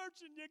keep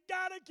searching. You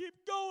got to keep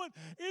going.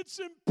 It's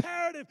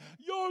imperative.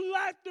 Your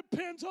life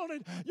depends on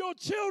it. Your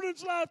children's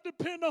life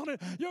depends on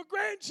it. Your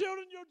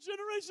grandchildren, your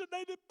generation,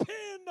 they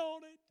depend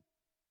on it.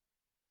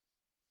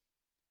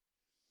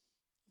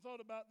 I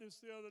thought about this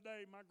the other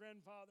day. My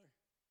grandfather,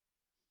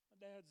 my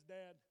dad's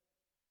dad,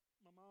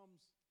 my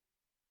mom's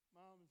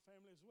mom and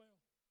family as well.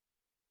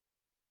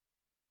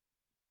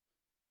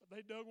 But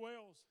they dug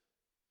wells.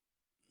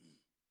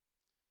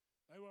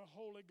 They were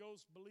Holy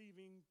Ghost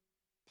believing,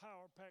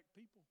 power-packed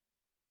people.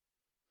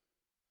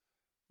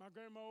 My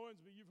grandma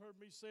Owensby, you've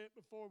heard me say it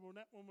before, when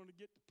that woman would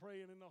get to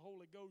praying in the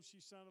Holy Ghost, she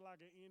sounded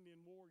like an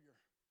Indian warrior.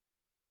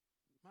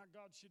 My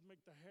God, she'd make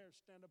the hair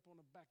stand up on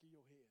the back of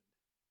your head.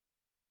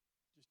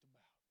 Just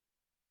about.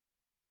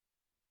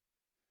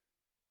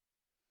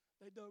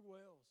 They dug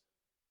wells.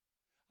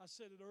 I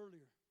said it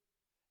earlier.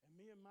 And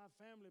me and my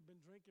family have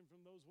been drinking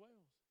from those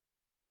wells.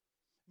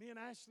 Me and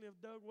Ashley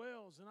have dug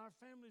wells, and our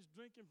family's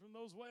drinking from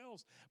those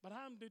wells. But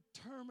I'm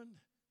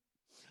determined,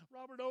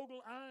 Robert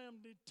Ogle, I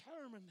am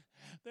determined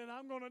that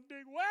I'm going to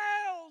dig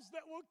wells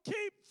that will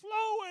keep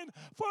flowing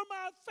for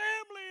my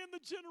family and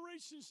the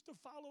generations to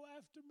follow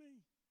after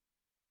me.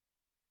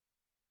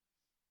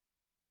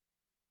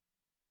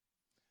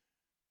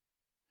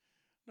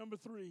 Number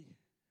 3,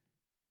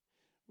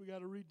 we got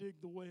to redig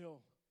the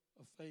well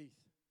of faith.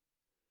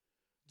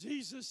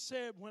 Jesus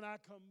said, when I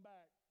come back,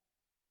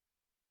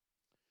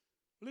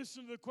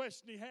 listen to the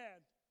question he had.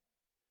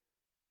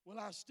 Will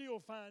I still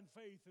find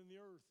faith in the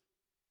earth?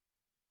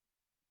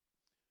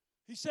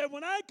 He said,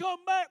 when I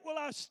come back, will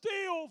I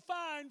still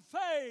find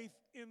faith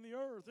in the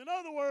earth? In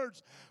other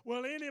words,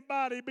 will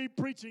anybody be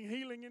preaching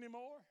healing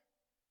anymore?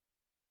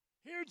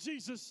 Hear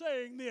Jesus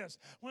saying this.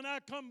 When I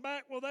come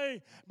back, will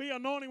they be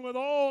anointing with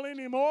oil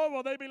anymore?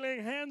 Will they be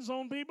laying hands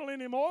on people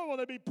anymore? Will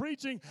they be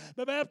preaching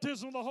the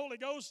baptism of the Holy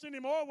Ghost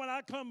anymore? When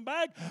I come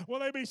back, will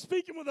they be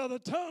speaking with other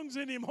tongues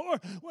anymore?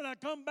 When I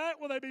come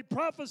back, will they be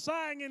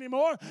prophesying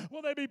anymore?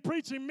 Will they be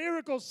preaching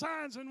miracles,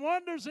 signs, and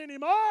wonders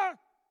anymore?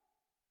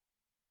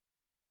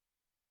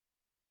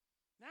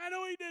 Now, I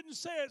know he didn't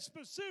say it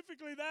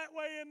specifically that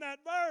way in that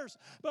verse,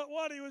 but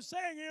what he was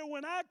saying here,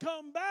 when I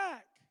come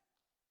back,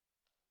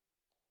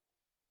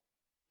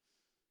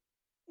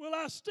 will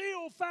I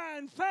still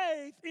find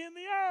faith in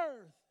the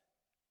earth?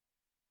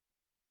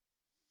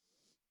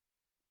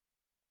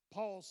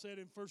 Paul said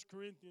in 1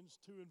 Corinthians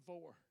 2 and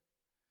 4,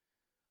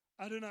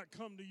 I do not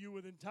come to you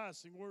with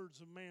enticing words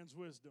of man's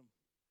wisdom,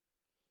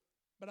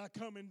 but I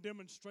come in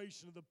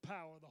demonstration of the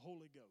power of the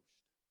Holy Ghost.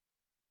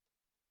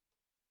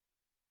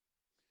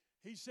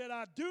 He said,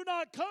 I do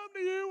not come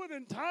to you with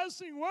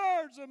enticing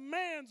words of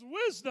man's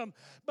wisdom,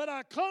 but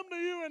I come to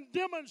you in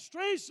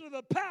demonstration of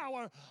the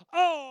power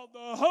of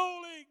the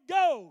Holy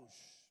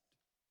Ghost.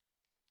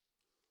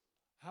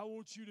 I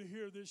want you to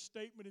hear this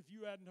statement. If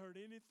you hadn't heard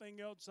anything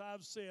else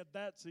I've said,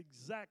 that's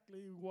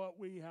exactly what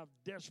we have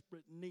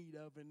desperate need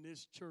of in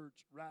this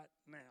church right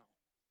now.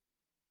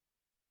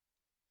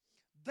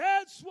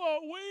 That's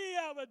what we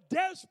have a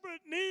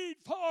desperate need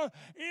for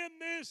in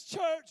this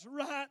church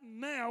right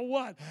now.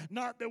 What?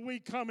 Not that we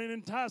come in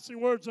enticing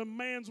words of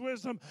man's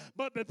wisdom,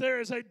 but that there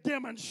is a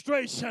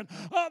demonstration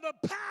of the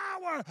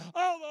power of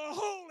the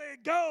Holy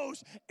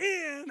Ghost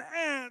in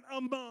and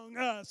among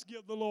us.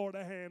 Give the Lord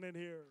a hand in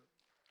here.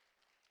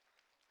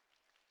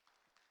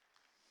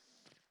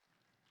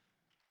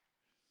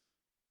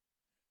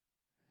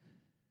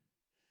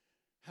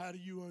 How do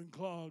you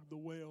unclog the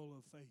well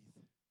of faith?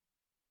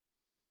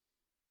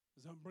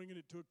 As I'm bringing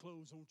it to a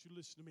close, I want you to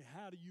listen to me.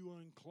 How do you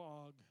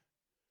unclog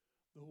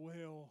the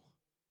well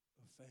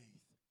of faith?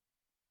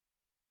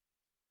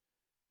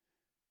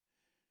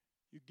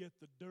 You get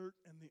the dirt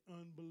and the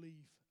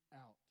unbelief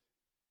out.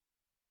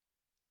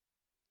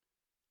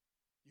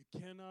 You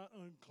cannot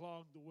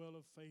unclog the well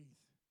of faith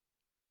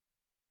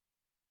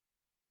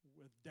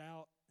with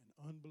doubt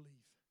and unbelief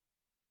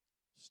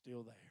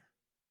still there.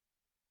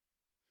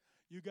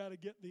 You got to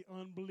get the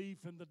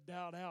unbelief and the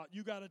doubt out.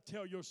 You got to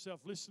tell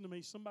yourself, listen to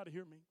me, somebody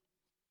hear me.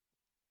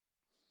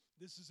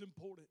 This is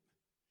important.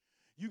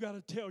 You got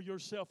to tell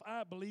yourself,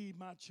 I believe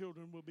my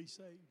children will be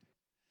saved.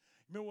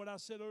 Remember what I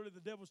said earlier? The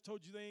devil's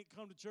told you they ain't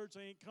come to church,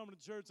 they ain't coming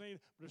to church, but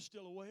there's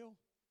still a well.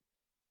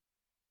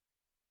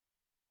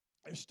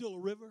 There's still a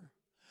river.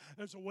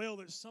 There's a well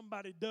that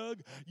somebody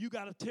dug. You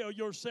got to tell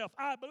yourself,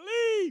 I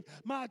believe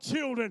my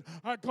children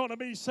are going to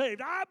be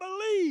saved. I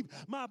believe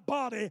my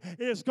body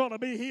is going to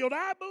be healed.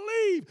 I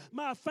believe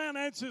my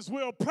finances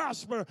will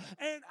prosper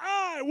and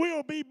I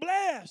will be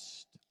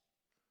blessed.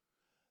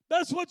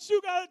 That's what you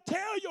got to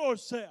tell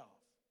yourself.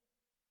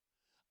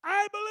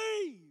 I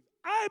believe,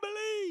 I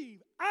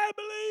believe, I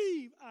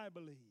believe, I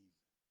believe.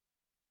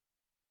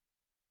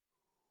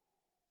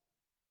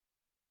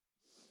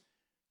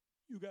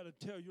 You got to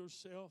tell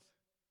yourself,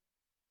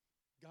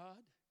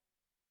 God,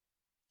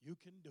 you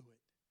can do it.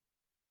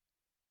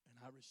 And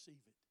I receive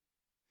it.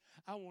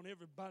 I want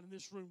everybody in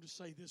this room to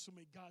say this with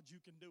me. God, you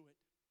can do it.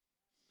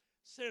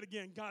 Say it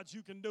again. God,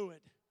 you can do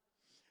it.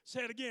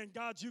 Say it again.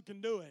 God, you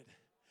can do it.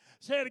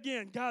 Say it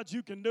again. God,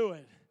 you can do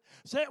it.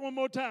 Say it one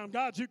more time.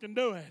 God, you can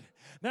do it.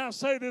 Now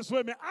say this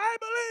with me. I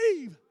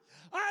believe.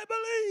 I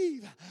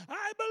believe.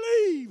 I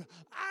believe.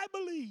 I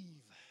believe.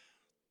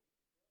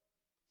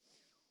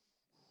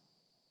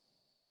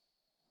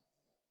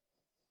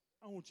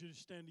 I want you to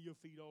stand to your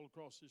feet all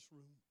across this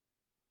room.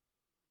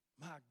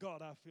 My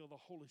God, I feel the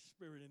Holy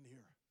Spirit in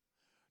here.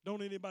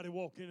 Don't anybody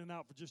walk in and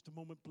out for just a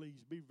moment,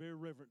 please. Be very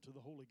reverent to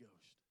the Holy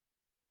Ghost.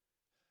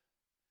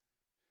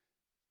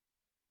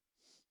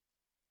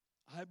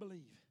 I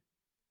believe.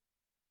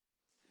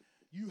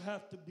 You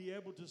have to be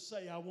able to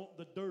say, I want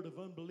the dirt of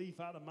unbelief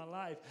out of my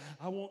life.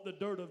 I want the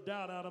dirt of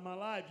doubt out of my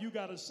life. You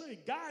got to say,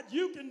 God,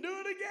 you can do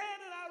it again,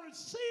 and I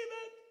receive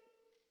it.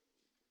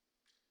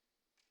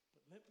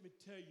 Let me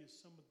tell you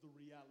some of the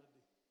reality.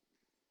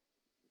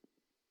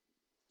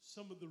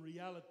 Some of the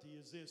reality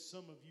is this.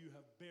 Some of you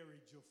have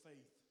buried your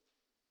faith.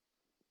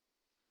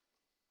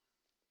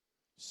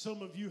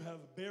 Some of you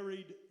have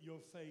buried your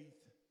faith.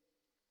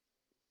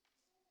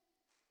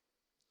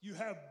 You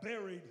have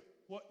buried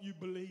what you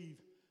believe.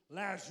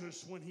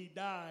 Lazarus, when he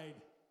died,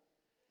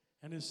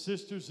 and his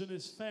sisters and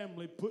his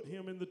family put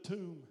him in the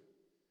tomb,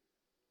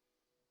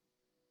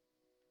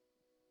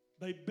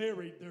 they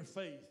buried their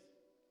faith.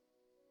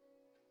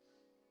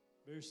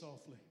 Very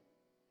softly.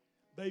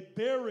 They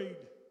buried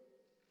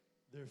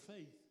their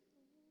faith.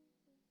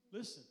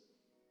 Listen.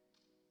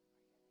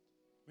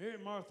 Mary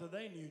and Martha,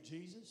 they knew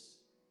Jesus.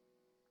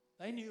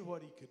 They knew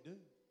what he could do.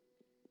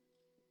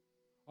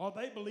 Or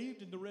they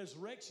believed in the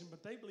resurrection,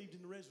 but they believed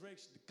in the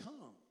resurrection to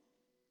come.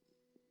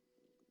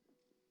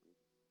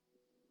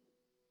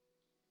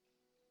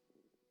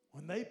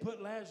 When they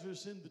put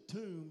Lazarus in the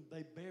tomb,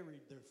 they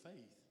buried their faith.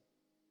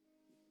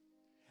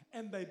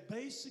 And they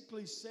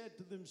basically said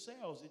to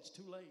themselves, it's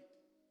too late.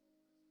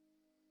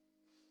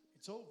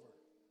 It's over.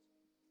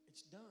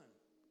 It's done.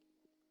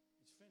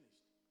 It's finished.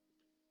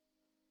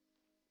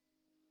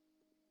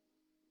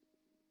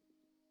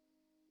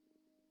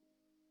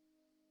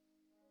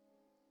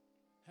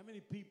 How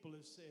many people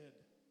have said,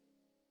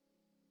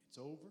 it's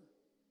over,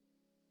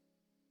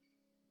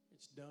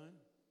 it's done,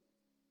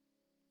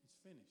 it's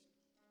finished?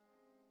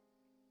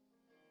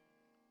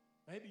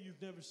 Maybe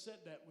you've never said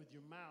that with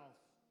your mouth,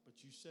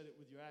 but you said it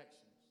with your actions.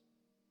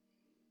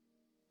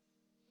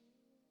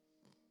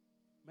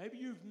 Maybe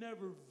you've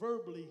never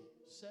verbally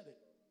said it,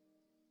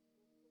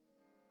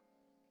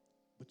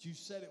 but you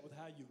said it with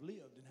how you've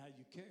lived and how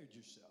you carried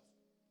yourself.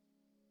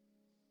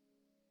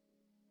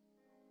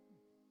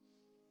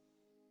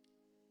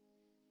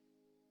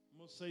 I'm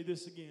going to say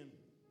this again.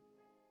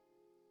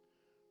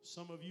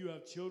 Some of you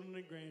have children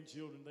and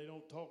grandchildren. They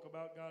don't talk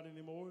about God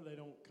anymore. They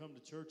don't come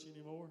to church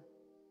anymore.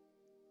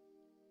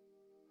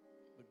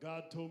 But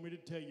God told me to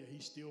tell you, he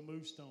still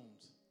moves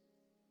stones.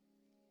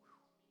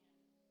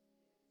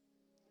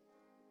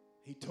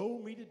 He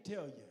told me to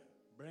tell you,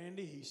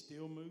 Brandy, he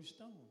still moves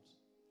stones.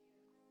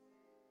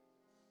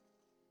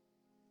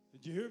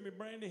 Did you hear me,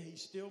 Brandy? He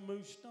still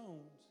moves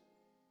stones.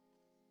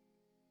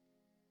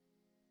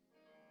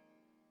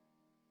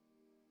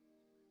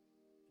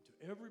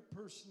 To every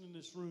person in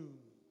this room,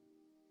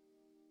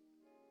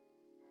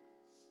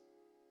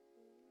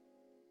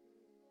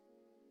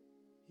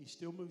 he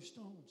still moves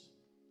stones.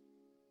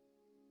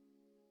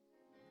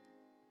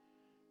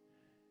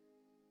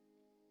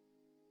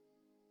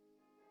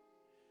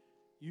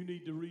 You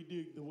need to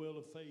redig the well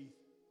of faith.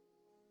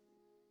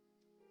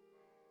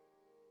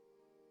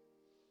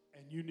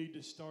 And you need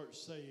to start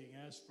saying,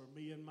 as for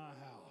me and my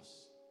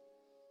house,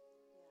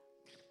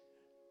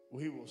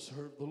 we will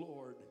serve the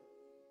Lord.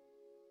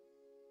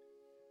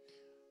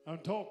 I'm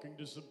talking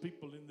to some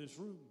people in this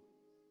room.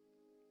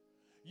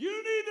 You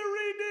need to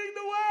redig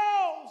the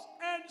wells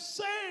and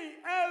say,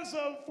 as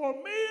for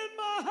me and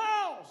my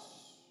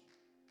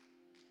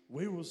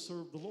we will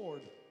serve the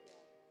Lord.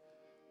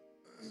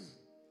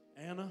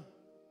 Anna,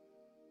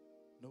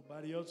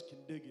 nobody else can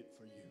dig it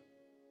for you.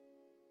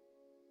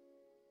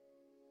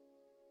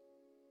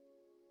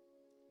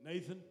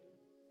 Nathan,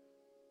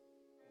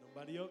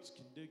 nobody else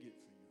can dig it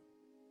for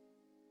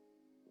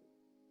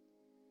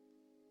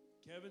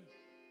you. Kevin,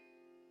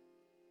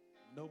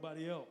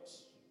 nobody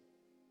else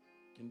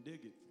can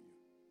dig it for you.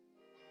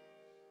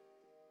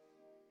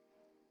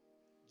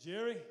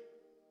 Jerry,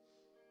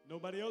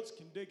 nobody else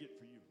can dig it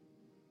for you.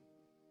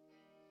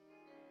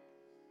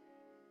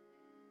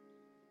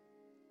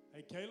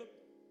 Hey, Caleb,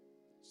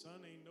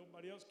 son, ain't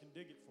nobody else can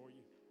dig it for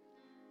you.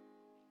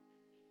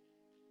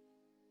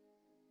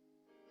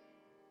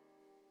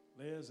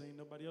 Les, ain't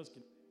nobody else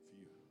can dig it for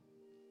you.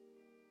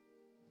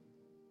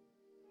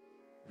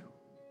 Whew.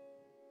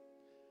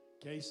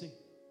 Casey,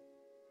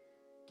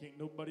 can't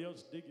nobody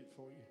else dig it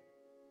for you.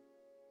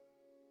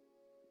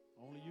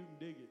 Only you can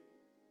dig it.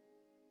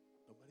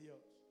 Nobody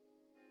else.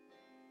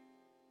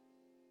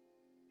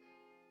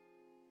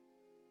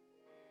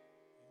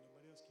 Ain't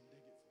nobody else can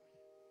dig it for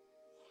you.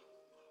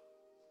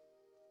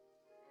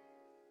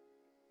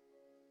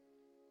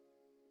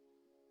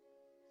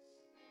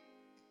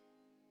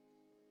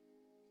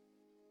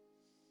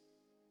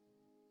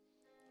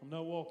 I'm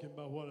not walking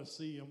by what I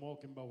see, I'm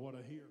walking by what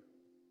I hear.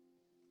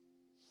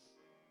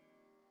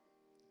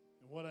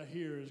 And what I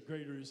hear is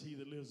greater is he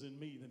that lives in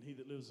me than he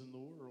that lives in the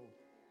world.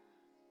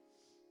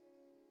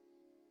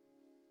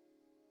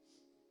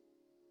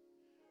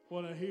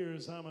 What I hear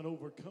is I'm an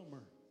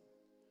overcomer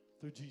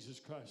through Jesus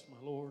Christ, my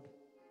Lord.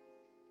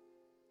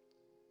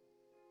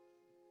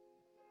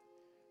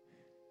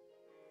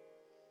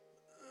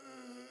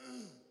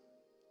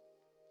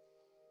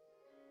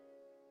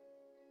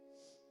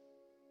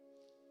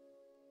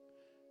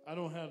 I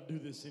don't know how to do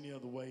this any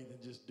other way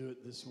than just do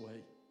it this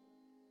way.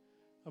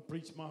 I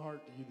preached my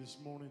heart to you this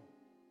morning.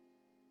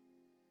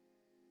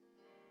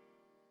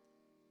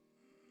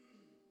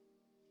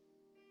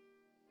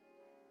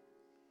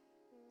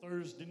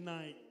 Thursday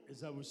night,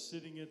 as I was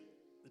sitting at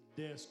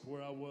the desk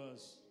where I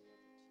was,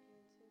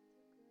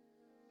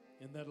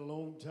 in that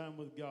alone time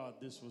with God,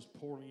 this was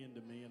pouring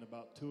into me. And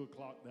about 2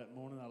 o'clock that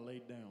morning, I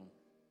laid down.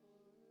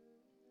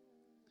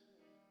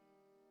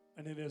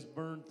 And it has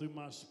burned through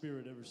my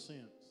spirit ever since.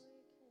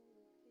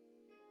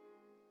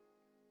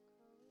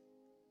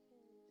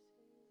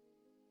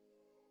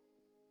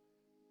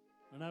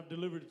 And I've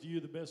delivered it to you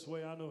the best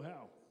way I know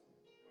how.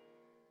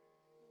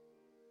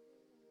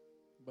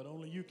 But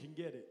only you can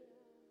get it.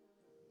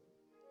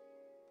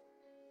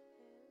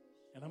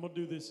 And I'm going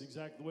to do this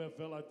exactly the way I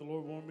felt like the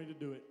Lord wanted me to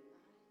do it.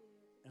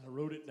 And I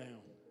wrote it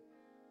down.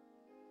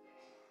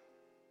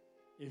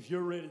 If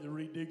you're ready to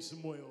redig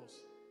some wells,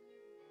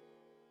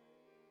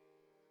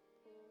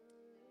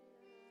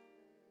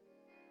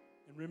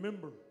 and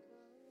remember,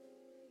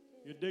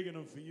 you're digging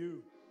them for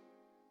you,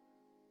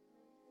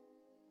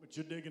 but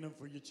you're digging them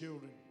for your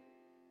children,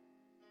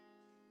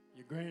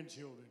 your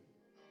grandchildren,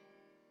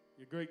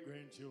 your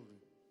great-grandchildren,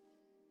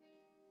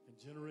 and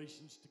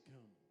generations to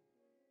come.